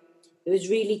guy. He was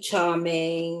really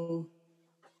charming.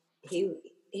 He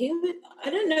I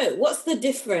don't know, what's the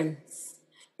difference?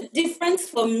 The difference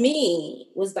for me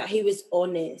was that he was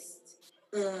honest.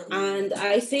 And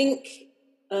I think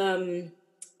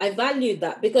I valued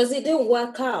that, because it didn't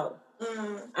work out.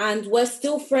 And we're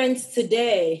still friends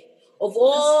today. Of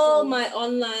all my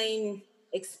online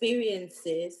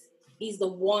experiences, he's the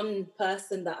one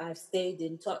person that I've stayed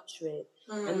in touch with.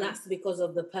 And that's because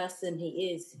of the person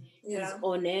he is. Yeah. He's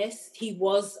honest. He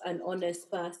was an honest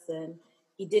person.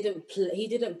 He didn't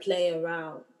play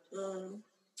around.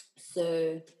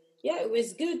 So yeah, it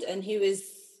was good. And he was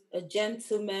a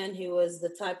gentleman. He was the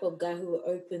type of guy who would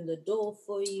open the door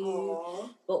for you,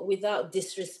 but without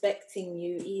disrespecting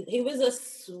you either. He was a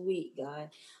sweet guy.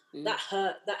 That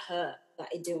hurt that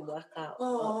it didn't work out.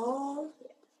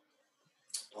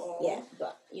 Yeah,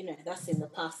 but that's in the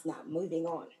past now. Moving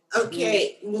on.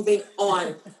 Okay, moving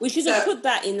on. We should have put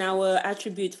that in our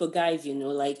attributes for guys,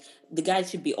 like the guys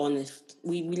should be honest.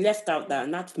 We left out that,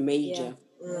 and that's major.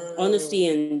 Honesty,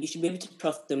 and you should be able to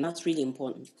trust them. That's really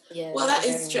important. Yeah. Well, that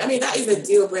is true. I mean, that is a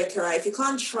deal breaker, right? If you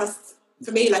can't trust,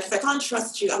 for me, like if I can't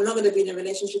trust you, I'm not going to be in a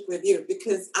relationship with you,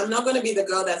 because I'm not going to be the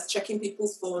girl that's checking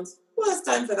people's phones. Who has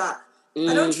time for that?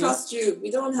 I don't trust you.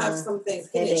 We don't have something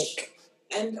finished.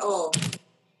 And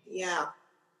yeah.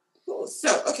 Cool.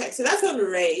 So, okay. So that's on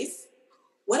race.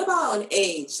 What about on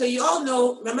age? So you all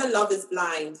know, remember Love is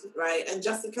Blind, right? And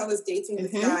Jessica was dating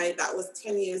this guy that was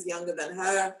 10 years younger than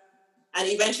her. And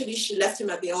eventually she left him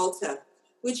at the altar,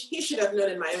 which he should have known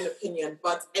in my own opinion.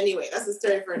 But anyway, that's a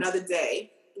story for another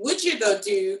day. Would you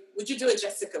do it,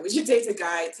 Jessica? Would you date a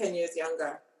guy 10 years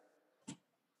younger?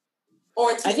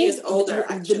 Or 10 years older,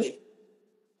 actually?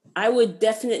 I would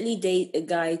definitely date a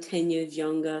guy 10 years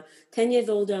younger. 10 years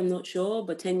older, I'm not sure,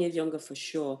 but 10 years younger for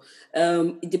sure.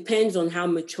 It depends on how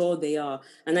mature they are.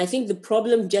 And I think the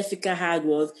problem Jessica had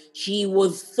was she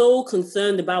was so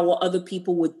concerned about what other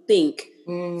people would think.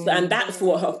 And that's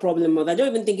what her problem was. I don't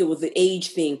even think it was the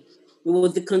age thing. It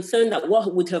was the concern that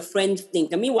what would her friends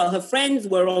think? And meanwhile, her friends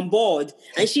were on board,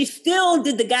 and she still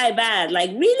did the guy bad.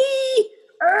 Like, really?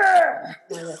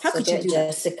 How could you do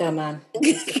Jessica, that? Man.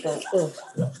 Jessica.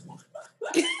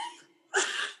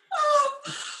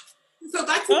 So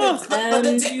back to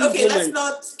okay, let's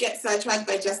not get sidetracked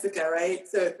by Jessica, right?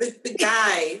 So the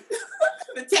guy,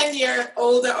 the 10-year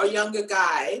older or younger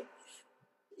guy,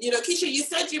 Keysha, you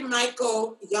said you might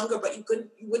go younger, but you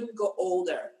wouldn't go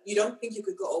older. You don't think you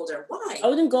could go older. Why? I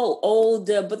wouldn't go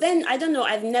older, but then, I don't know,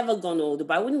 I've never gone older,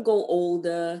 but I wouldn't go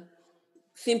older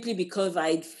simply because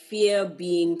I'd fear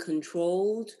being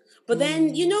controlled. But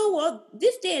then, you know what?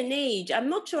 This day and age, I'm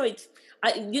not sure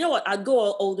I'd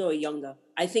go older or younger.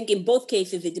 I think in both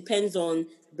cases, it depends on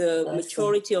the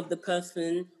maturity of the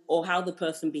person or how the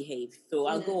person behaves. So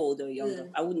I'll go older or younger.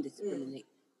 I wouldn't discriminate.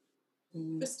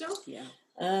 Crystal? Yeah.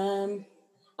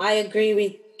 I agree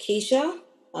with Keysha.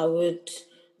 I would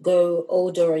go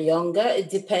older or younger. It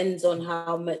depends on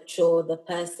how mature the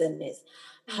person is.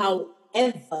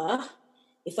 However,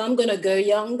 if I'm going to go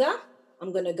younger,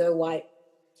 I'm going to go white.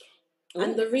 Ooh.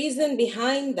 And the reason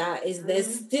behind that is there's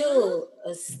still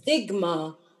a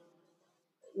stigma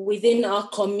within our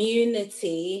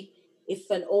community if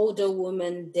an older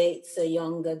woman dates a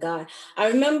younger guy. I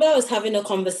remember I was having a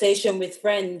conversation with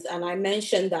friends and I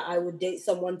mentioned that I would date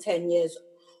someone 10 years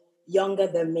younger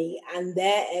than me, and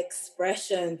their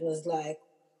expression was like,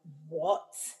 what?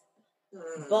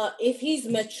 But if he's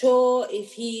mature,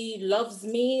 if he loves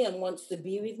me and wants to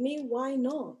be with me, why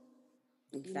not?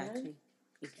 Exactly.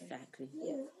 Exactly.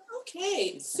 Yeah.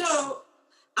 Okay. So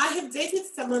I have dated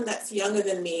someone that's younger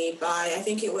than me by, I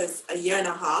think it was a year and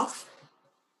a half.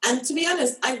 And to be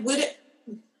honest, I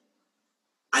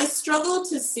struggle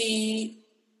to see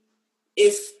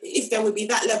if there would be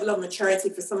that level of maturity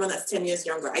for someone that's 10 years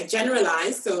younger. I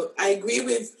generalize, so I agree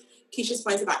with Keysha's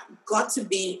point about got to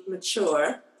be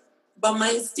mature, but my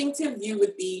instinctive view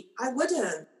would be, I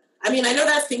wouldn't. I mean, I know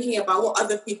that's thinking about what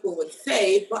other people would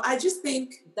say, but I just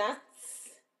think...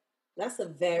 That's a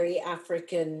very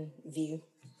African view.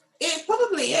 It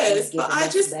probably is, but I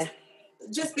just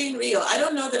being real, I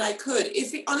don't know that I could.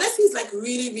 Unless he's like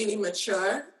really, really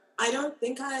mature, I don't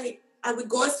think I would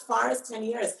go as far as 10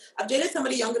 years. I've dated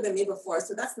somebody younger than me before,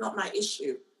 so that's not my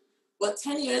issue. But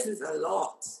 10 years is a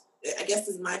lot, I guess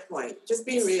is my point. Just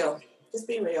being real.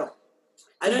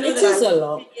 I don't know that It is a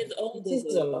lot. It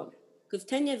is a lot. Because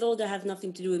 10 years older has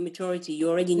nothing to do with maturity. You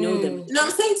already know them. No,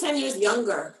 I'm saying 10 years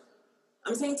younger.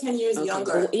 I'm saying 10 years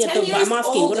younger. Well, yeah, 10 years I'm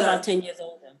asking, older. What about 10 years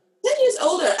older? 10 years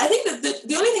older. I think that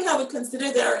the only thing I would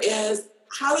consider there is,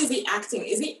 how is he acting?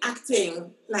 Is he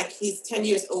acting like he's 10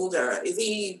 years older? Is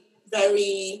he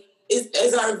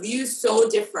is our view so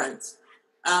different?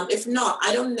 If not,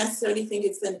 I don't necessarily think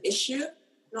it's an issue.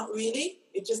 Not really.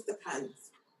 It just depends.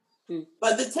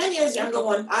 But the 10 years younger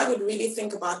one, I would really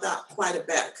think about that quite a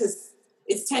bit because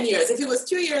it's 10 years. If it was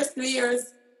 2 years, 3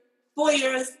 years, 4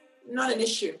 years, not an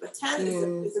issue. But 10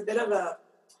 is a bit of a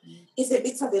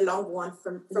long one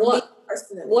for me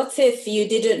personally. What if you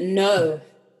didn't know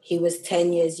he was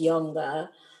 10 years younger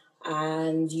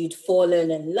and you'd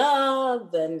fallen in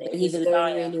love and it was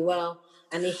going really well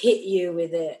and he hit you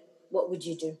with it? What would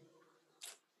you do?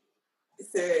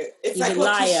 It's he's like a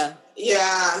liar.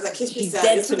 Like Keysha he's said.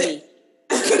 Dead to me.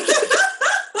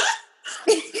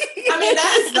 I mean,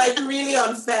 that is like really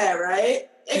unfair, right?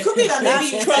 It could be that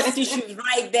maybe trust issues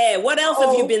right there. What else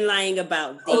have you been lying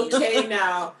about? Okay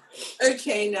now. It's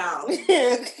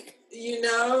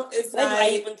Where like... do I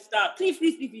even start? Please,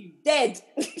 dead.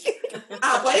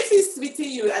 But if he's sweet to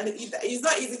you, and it's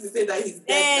not easy to say that he's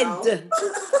dead now.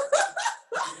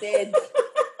 Dead.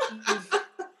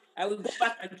 I will go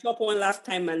back and chop one last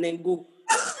time and then go.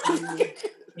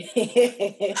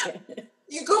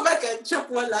 You go back and chop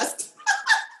one last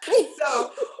time.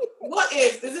 So, what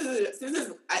if this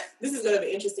is going to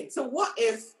be interesting? So, what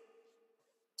if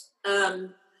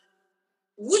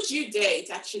would you date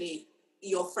actually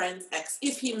your friend's ex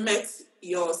if he met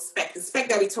your spec, the spec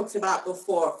that we talked about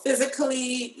before,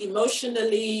 physically,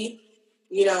 emotionally?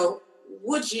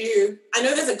 Would you? I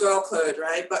know there's a girl code,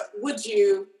 right? But would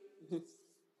you?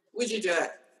 Would you do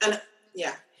it? And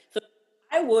yeah. So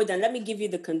I would, and let me give you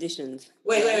the conditions.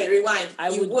 Wait, rewind.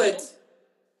 You would,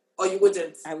 or you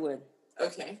wouldn't? I would.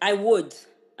 Okay. I would.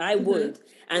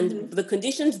 And the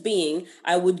conditions being,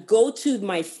 I would go to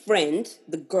my friend,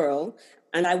 the girl,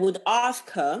 and I would ask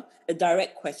her a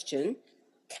direct question.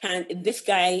 Can this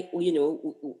guy,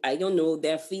 I don't know,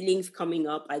 their feelings coming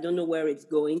up. I don't know where it's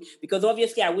going. Because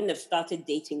obviously I wouldn't have started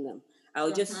dating them. I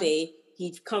would just say,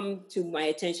 he's come to my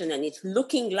attention and it's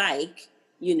looking like,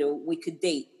 we could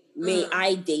date. May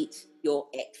I date your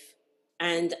ex?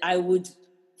 And I would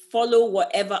follow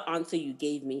whatever answer you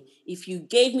gave me. If you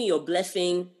gave me your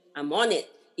blessing, I'm on it.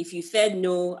 If you said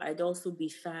no, I'd also be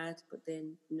sad, but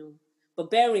then no. But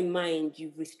bear in mind,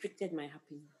 you've restricted my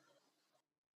happiness.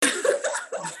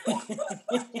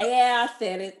 Yeah, I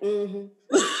said it. Mm-hmm.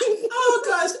 Oh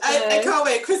gosh, I can't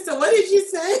wait. Crystal, what did you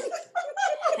say?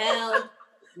 Hell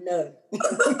no.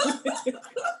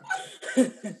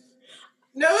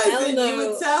 No, as in no. you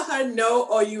would tell her no,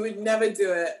 or you would never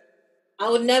do it. I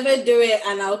would never do it,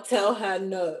 and I'll tell her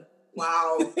no.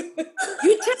 Wow.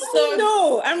 You tell me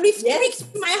no and restrict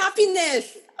my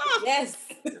happiness. Yes.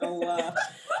 Oh,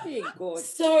 hey God.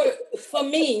 So for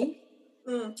me,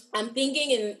 I'm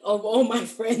thinking of all my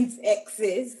friends'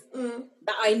 exes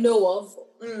that I know of.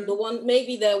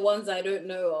 Maybe they're ones I don't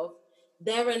know of.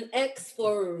 They're an ex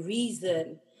for a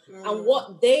reason. And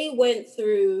what they went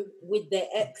through with their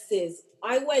exes,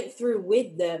 I went through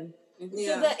with them.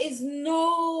 Yeah. So there is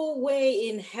no way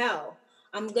in hell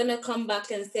I'm going to come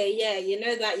back and say, yeah, you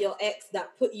know that your ex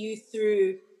that put you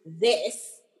through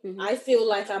this, I feel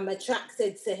like I'm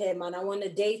attracted to him and I want to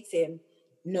date him.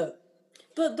 No.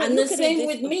 But and the same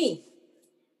with me.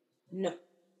 No.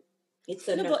 It's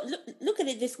a no. But look at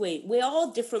it this way. We're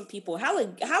all different people. How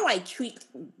I treat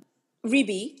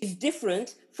Ribi is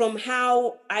different from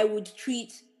how I would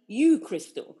treat you,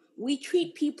 Crystal. We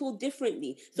treat people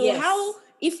differently. So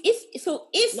if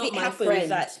it happens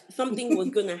that something was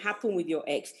going to happen with your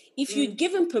ex, if you'd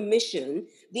given permission,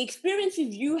 the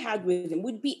experiences you had with him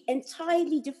would be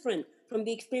entirely different from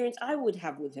the experience I would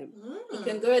have with him. You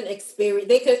can go and experience.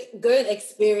 They could go and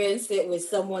experience it with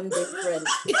someone different.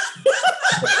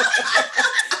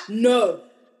 No,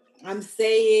 I'm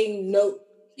saying no.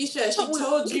 Keysha, she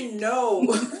told you no.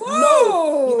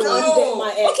 No, you can't date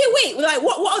my ex. Okay, wait. Like,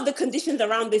 what are the conditions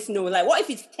around this no? Like, what if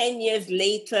it's 10 years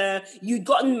later, you'd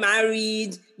gotten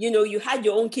married, you had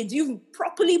your own kids, you've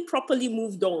properly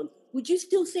moved on? Would you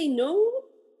still say no?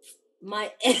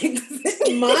 My exes.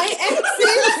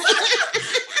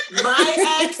 My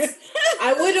ex.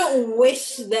 I wouldn't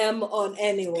wish them on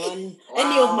anyone,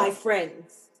 any of my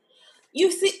friends. You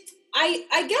see,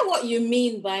 I get what you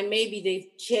mean by maybe they've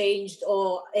changed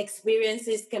or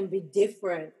experiences can be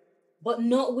different, but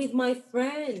not with my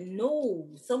friend. No,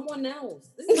 someone else.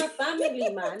 This is my family,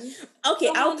 man. Okay,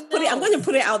 I'm going to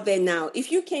put it out there now.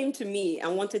 If you came to me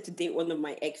and wanted to date one of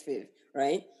my exes,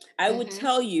 right? I would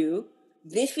tell you,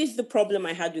 this is the problem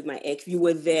I had with my ex. You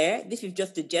were there. This is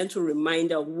just a gentle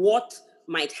reminder of what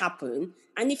might happen.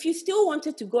 And if you still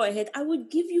wanted to go ahead, I would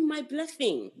give you my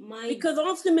blessing. Because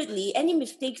ultimately, any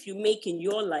mistakes you make in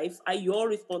your life are your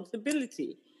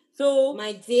responsibility. So,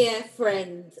 my dear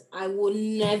friend, I will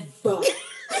never,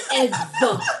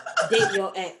 ever date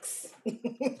your ex.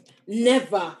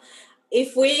 Never.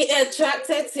 If we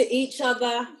attracted to each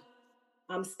other,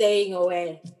 I'm staying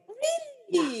away.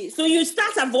 Really? So you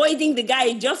start avoiding the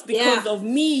guy just because of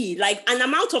me, and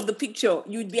I'm out of the picture.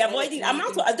 You'd be avoiding. I'm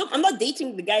not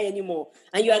dating the guy anymore.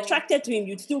 And you're attracted to him.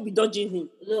 You'd still be dodging him.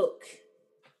 Look,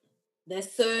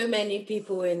 there's so many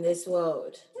people in this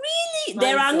world. Really?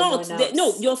 There are not.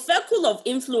 No, your circle of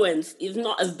influence is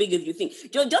not as big as you think.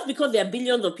 Just because there are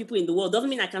billions of people in the world doesn't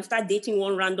mean I can start dating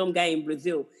one random guy in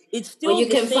Brazil. It's still you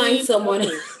can find someone.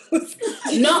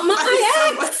 Not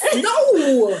my ex.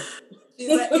 No.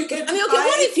 Like,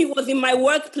 what if he was in my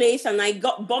workplace and I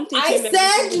got bumped into him? I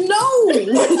said no.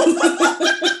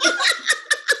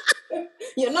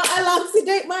 You're not allowed to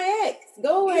date my ex.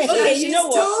 Go away. Okay, you know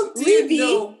what?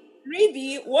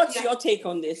 Ribi, what's your take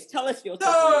on this? Tell us your take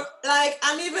on this.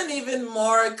 I'm even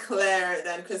more clear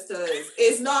than Crystal is.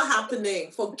 It's not happening.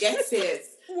 Forget it.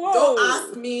 Whoa. Don't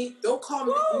ask me. Don't call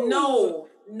me.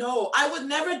 No, I would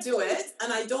never do it.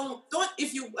 And I don't,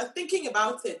 if you are thinking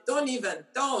about it, don't.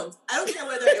 I don't care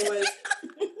whether it was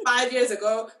 5 years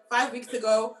ago, 5 weeks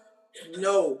ago.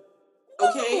 No.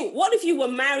 Okay? What if you were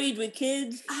married with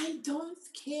kids? I don't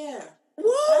care.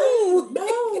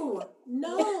 Whoa.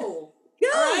 No. Yeah.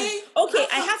 Right? Okay,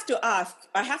 I have to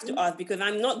ask because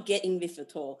I'm not getting this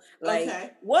at all.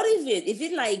 What is it? Is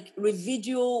it like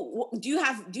residual? Do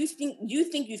you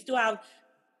think you still have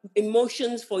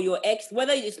emotions for your ex,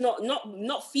 whether it's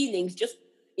not feelings, just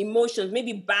emotions,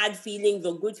 maybe bad feelings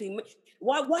or good feelings?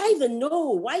 Why the no?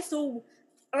 Why so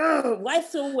I'm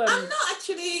not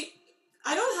actually,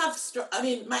 I don't have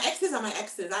my exes are my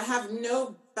exes. I have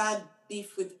no bad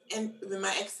beef with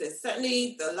my exes.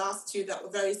 Certainly the last two that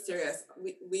were very serious.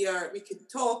 We could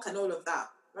talk and all of that,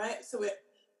 right? So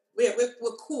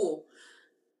we're cool.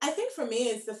 I think for me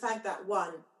it's the fact that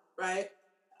right?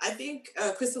 I think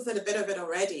Crystal said a bit of it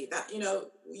already, that,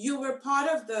 you were part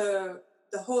of the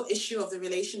whole issue of the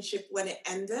relationship when it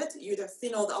ended. You'd have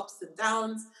seen all the ups and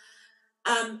downs.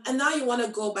 And now you want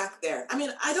to go back there. I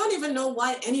mean, I don't even know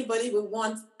why anybody would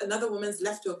want another woman's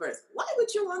leftovers. Why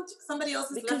would you want somebody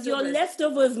else's because leftovers? your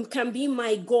leftovers can be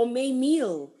my gourmet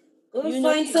meal. Go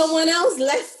find someone else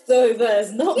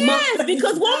leftovers, not mine.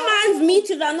 Because one man's meat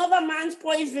is another man's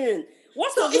poison.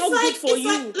 What was not good for you?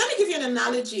 Like, let me give you an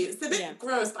analogy. It's a bit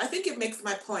gross, but I think it makes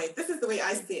my point. This is the way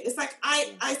I see it. It's like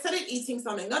I started eating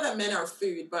something. Not that men are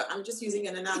food, but I'm just using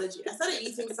an analogy. I started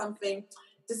eating something.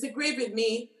 Disagree with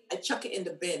me, I chuck it in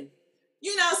the bin.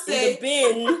 You now say, in the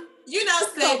bin. You now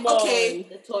say, okay,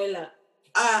 the toilet.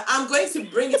 I'm going to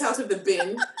bring it out of the bin,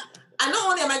 and not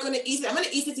only am I going to eat it, I'm going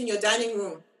to eat it in your dining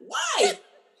room. Why?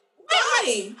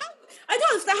 Why? I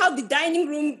don't understand how the dining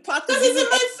room part. Because it's in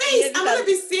my face. I'm going to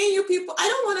be seeing you people. I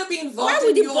don't want to be involved. Why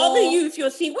would it bother you if you're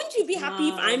seeing? Wouldn't you be happy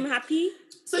if I'm happy?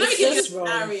 So let me give you a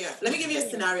scenario. Let me give you a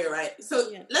scenario, right?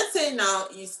 So let's say now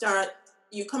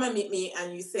you come and meet me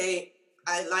and you say,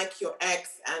 I like your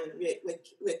ex and we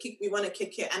want to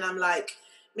kick it. And I'm like,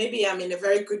 maybe I'm in a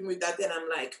very good mood that day. And I'm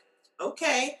like,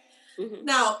 okay. Mm-hmm.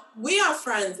 Now, we are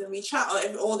friends and we chat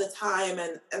all the time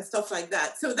and stuff like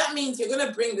that. So that means you're going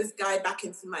to bring this guy back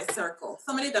into my circle.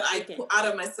 Somebody that I put out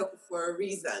of my circle for a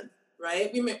reason,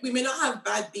 right? We may not have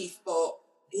bad beef, but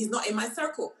he's not in my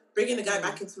circle. Bringing the guy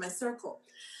back into my circle.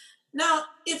 Now,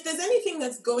 if there's anything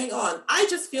that's going on, I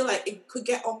just feel like it could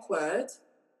get awkward.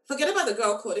 Forget about the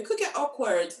girl code. It could get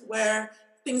awkward where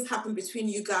things happen between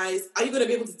you guys. Are you going to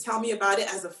be able to tell me about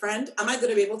it as a friend? Am I going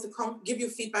to be able to come give you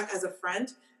feedback as a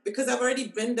friend? Because I've already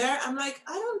been there. I'm like,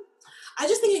 I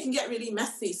just think it can get really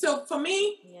messy. So for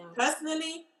me,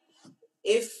 personally,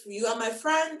 if you are my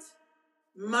friend,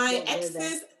 my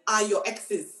exes are your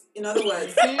exes. In other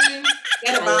words,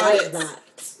 get about it. That.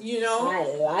 You know?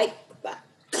 I like that.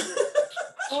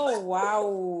 Oh,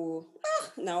 wow.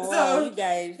 No, you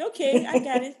guys. Okay, I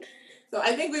got it. So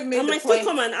I think we've made the point. I might still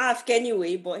come and ask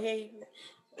anyway, but hey.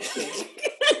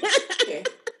 Okay.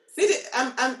 See,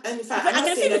 and in fact, I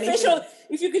can see the facial.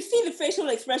 If you could see the facial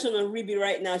expression on Ribi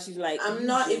right now, she's like, I'm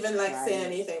not even like saying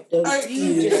anything. All right.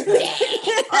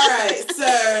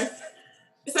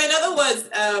 So in other words,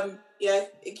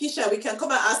 Keysha, we can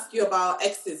come and ask you about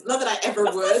exes. Not that I ever would.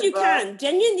 Of course you can.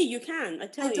 Genuinely, you can. I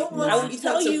tell you. I will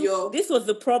tell you this was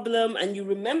the problem, and you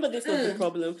remember this was the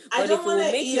problem. But if it will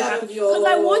make you happy, because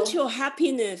I want your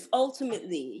happiness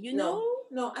ultimately. You know.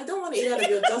 No, I don't want to eat out of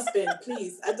your dustbin,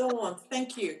 please. I don't want.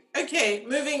 Thank you. Okay,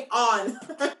 moving on.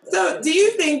 So, do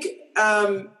you think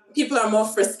people are more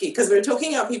frisky? Because we're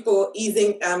talking about people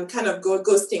easing, kind of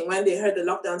ghosting when they heard the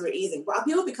lockdowns were easing. But are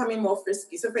people becoming more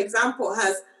frisky? So, for example,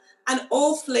 has an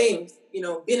old flame,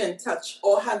 been in touch,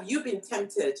 or have you been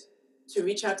tempted to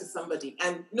reach out to somebody?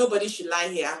 And nobody should lie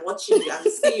here. I'm watching you. I'm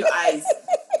seeing your eyes.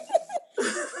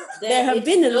 There have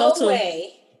been a lot of...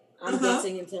 I'm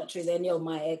getting in touch with any of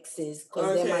my exes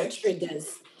because they're my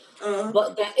triggers.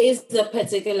 But there is a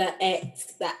particular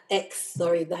ex that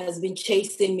has been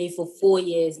chasing me for 4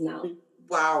 years now.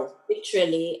 Wow.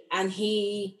 Literally. And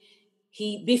he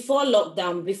before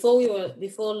lockdown,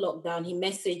 he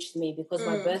messaged me because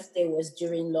my birthday was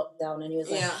during lockdown, and he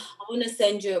was like, I want to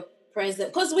send you a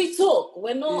present. Because we talk.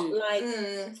 We're not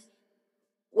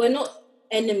we're not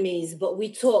enemies, but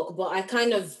we talk. But I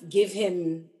kind of give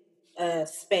him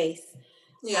space.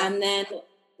 Yeah. And then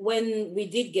when we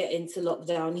did get into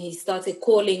lockdown, he started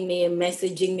calling me and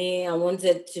messaging me. I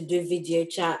wanted to do video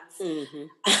chats.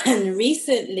 Mm-hmm. And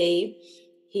recently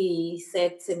he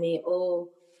said to me,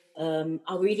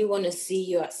 I really want to see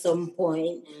you at some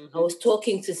point. Mm-hmm. I was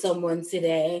talking to someone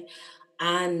today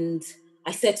and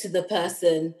I said to the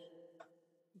person,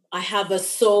 I have a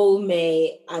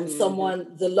soulmate and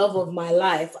someone, the love of my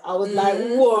life. I was like,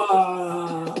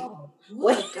 whoa.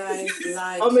 What guys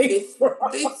like? They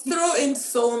throw in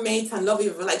soulmate and love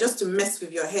you, like just to mess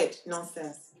with your head.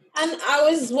 Nonsense. And I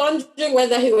was wondering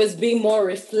whether he was being more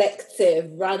reflective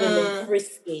rather than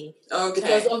frisky. Okay.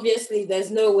 Because obviously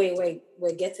there's no way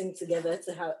we're getting together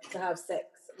to have sex.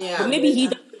 Yeah. But maybe he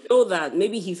doesn't know that.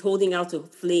 Maybe he's holding out a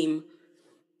flame.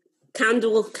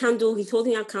 Candle. He's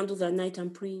holding out candles at night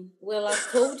and praying. Well, I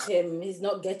told him he's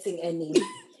not getting any.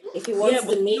 If he wants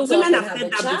to meet up and have a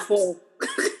chat. Before.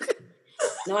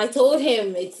 No, I told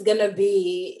him it's going to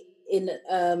be in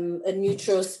a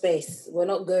neutral space. We're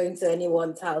not going to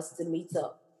anyone's house to meet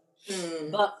up.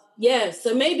 But yeah,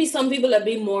 so maybe some people are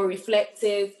being more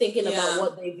reflective, thinking about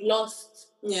what they've lost.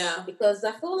 Yeah. Because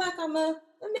I feel like I'm an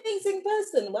amazing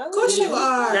person. Why of course you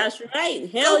are. That's right.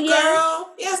 Hell yeah. Girl.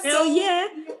 Yes. Hell yeah.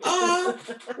 You are.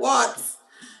 What?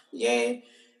 Yeah.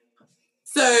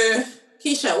 So,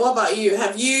 Keysha, what about you?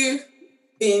 Have you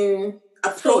been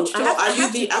approached, or are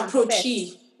you the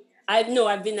approachee?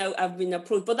 I've been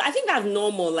approached, but I think that's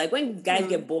normal. Like when guys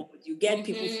get bored, you get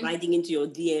people sliding into your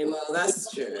DM. Well,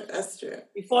 that's true. That's true.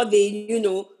 Before they,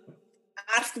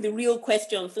 ask the real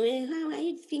questions. So, are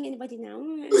you seeing anybody now?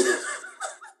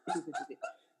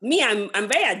 Me, I'm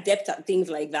very adept at things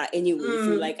like that. Anyway,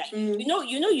 so like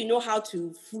you know how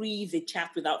to freeze a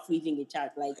chat without freezing a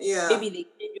chat. Like maybe they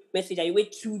send you a message and you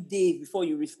wait 2 days before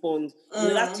you respond.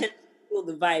 That tends to feel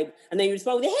the vibe, and then you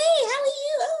respond with, "Hey, how are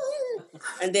you?"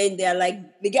 And then they're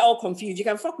like, they get all confused. You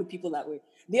can fuck with people that way.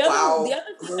 The other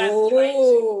thing I'm trying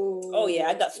to,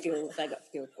 I got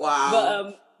skills. Wow.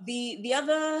 But the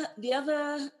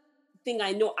other thing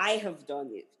I know I have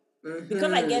done is,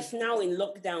 because I guess now in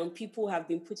lockdown, people have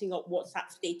been putting up WhatsApp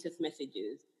status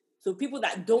messages. So people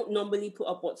that don't normally put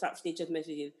up WhatsApp status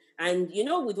messages, and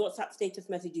with WhatsApp status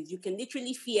messages, you can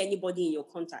literally see anybody in your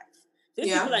contacts. So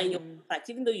if people are in your contacts,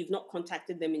 even though you've not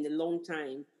contacted them in a long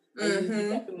time, and you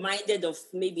get reminded of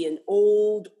maybe an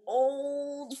old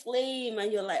flame, and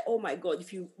you're like, oh my God,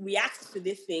 if you react to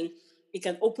this thing, it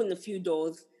can open a few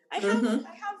doors. I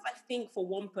think for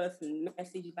one person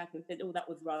messaged back and said, oh, that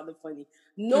was rather funny.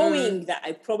 Knowing that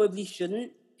I probably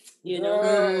shouldn't,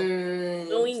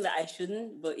 knowing that I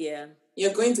shouldn't, but yeah.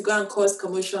 You're going to go and cause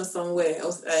commotion somewhere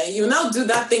else. You now do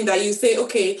that thing that you say,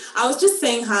 okay, I was just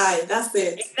saying hi, that's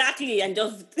it. Exactly, and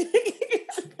just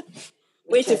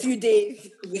wait a few days.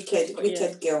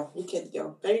 Wicked girl.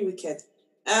 Very wicked.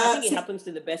 I think it happens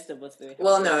to the best of us, though.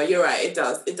 Well, no, you're right. It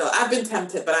does. I've been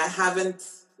tempted, but I haven't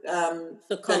done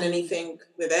anything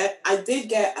with it. I did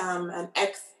get an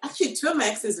ex. Actually, 2 of my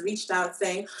exes reached out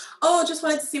saying, "Oh, just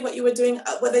wanted to see what you were doing,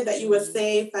 whether that you were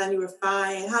safe and you were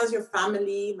fine. How's your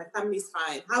family? My family's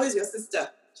fine. How is your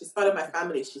sister? She's part of my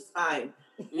family. She's fine.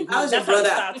 How's your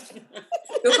brother?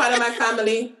 Still part of my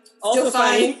family. Still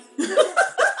fine."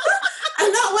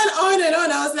 And that went on and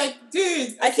on. I was like,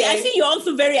 dude. Okay. I see you're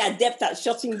also very adept at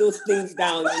shutting those things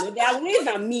down. There are ways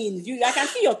and means. I can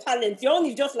see your talent. You're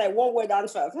only just like one word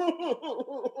answers.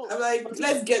 I'm like,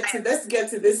 let's get to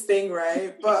this thing,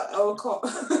 right? But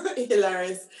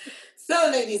hilarious. So,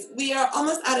 ladies, we are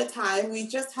almost out of time. We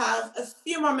just have a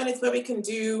few more minutes where we can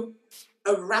do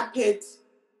a rapid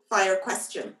fire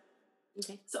question.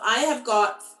 Okay. So I have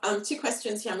got 2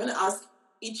 questions here. I'm going to ask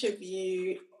each of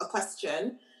you a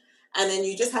question. And then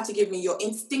you just have to give me your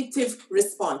instinctive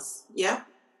response. Yeah?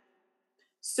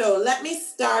 So let me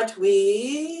start with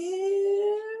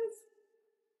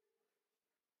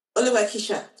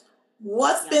Keysha.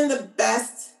 What's been the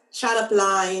best chat up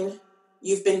line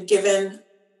you've been given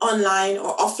online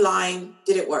or offline?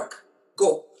 Did it work?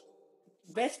 Go.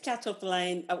 Best chat up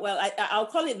line. Well, I'll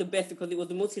call it the best because it was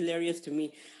the most hilarious to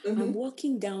me. I'm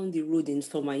walking down the road in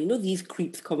summer. These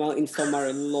creeps come out in summer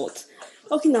a lot.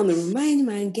 Walking down the road, mind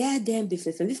my goddamn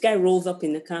business. And this guy rolls up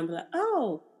in the car and be like,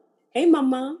 oh, hey,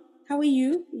 mama, how are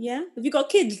you? Yeah? Have you got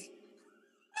kids?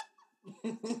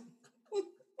 It's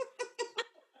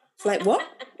like, what?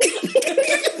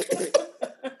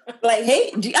 Like,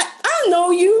 hey, I don't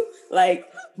know you. Like,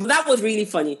 but that was really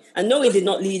funny. And no, it did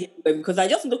not lead anywhere because I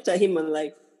just looked at him and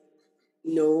like,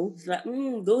 no. He's like,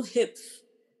 those hips.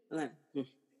 I'm like,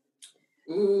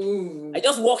 I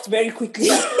just walked very quickly.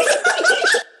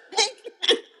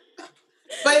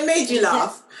 But it made you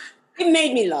laugh. It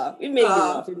made me laugh.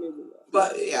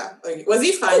 But yeah, okay. Was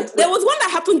he fine? There was one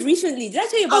that happened recently. Did I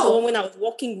tell you about the one when I was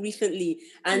walking recently?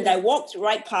 And I walked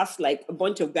right past like a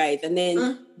bunch of guys, and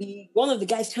then one of the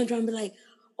guys turned around and be like,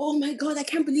 "Oh my God, I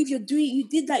can't believe you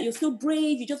did that. You're so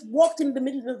brave. You just walked in the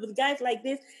middle of the guys like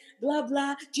this. Blah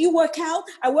blah. Do you work out?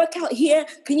 I work out here.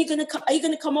 Are you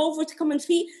gonna come over to come and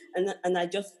see?" And I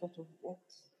just sort of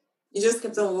walked. You just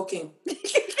kept on walking.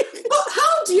 But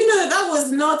how do you know that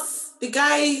was not the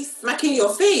guy smacking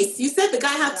your face? You said the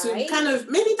guy had to kind of,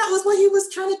 maybe that was what he was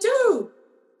trying to do.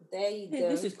 There you go.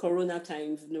 This is Corona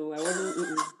times. No, I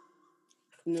wasn't.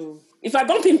 No. If I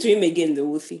bump into him again, though,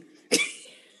 we'll see.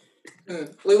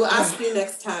 We will ask you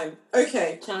next time.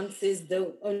 Okay. Chances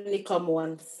don't only come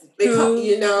once.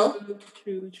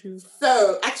 True.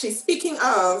 So, actually, speaking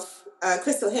of,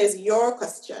 Crystal, here's your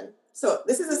question. So,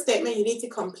 this is a statement you need to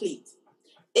complete.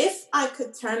 If I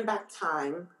could turn back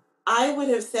time, I would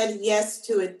have said yes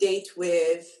to a date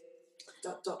with...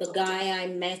 The guy I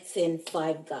met in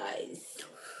Five Guys.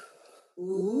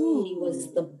 Ooh. He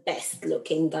was the best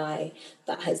looking guy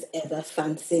that has ever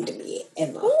fancied me,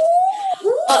 ever.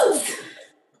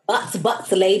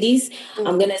 But, ladies,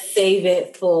 I'm going to save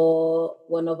it for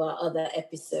one of our other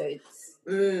episodes.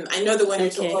 I know the one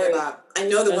you're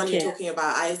talking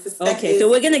about. I suspect. Okay, so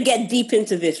we're going to get deep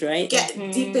into this, right?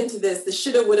 Deep into this. The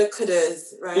shoulda, woulda,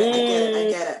 couldas, right? I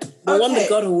get it. The one that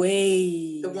got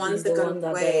away. The ones that got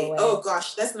away. Oh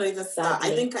gosh, let's not even start.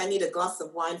 I think I need a glass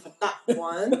of wine for that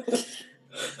one.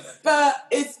 But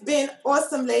it's been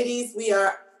awesome, ladies. We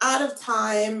are out of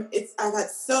time. I've had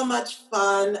so much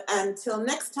fun. Until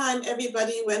next time,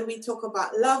 everybody, when we talk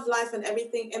about love, life, and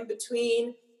everything in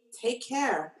between, take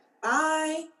care.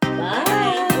 Bye.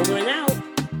 Bye. Over and out.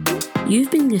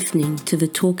 You've been listening to the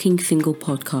Talking Single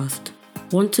podcast.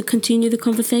 Want to continue the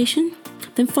conversation?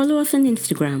 Then follow us on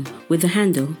Instagram with the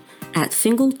handle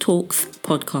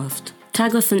 @SingleTalksPodcast.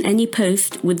 Tag us on any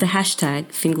post with the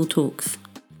hashtag #SingleTalks.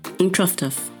 And trust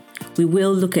us, we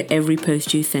will look at every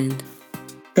post you send.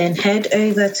 Then head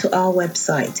over to our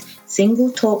website,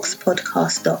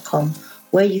 singletalkspodcast.com,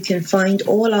 where you can find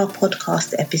all our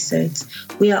podcast episodes.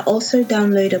 We are also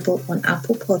downloadable on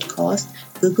Apple Podcasts,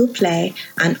 Google Play,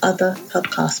 and other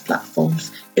podcast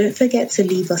platforms. Don't forget to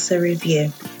leave us a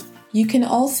review. You can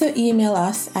also email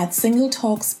us at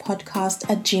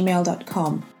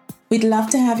singletalkspodcast@gmail.com. We'd love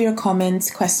to have your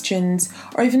comments, questions,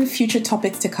 or even future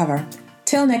topics to cover.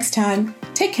 Till next time,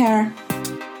 take care.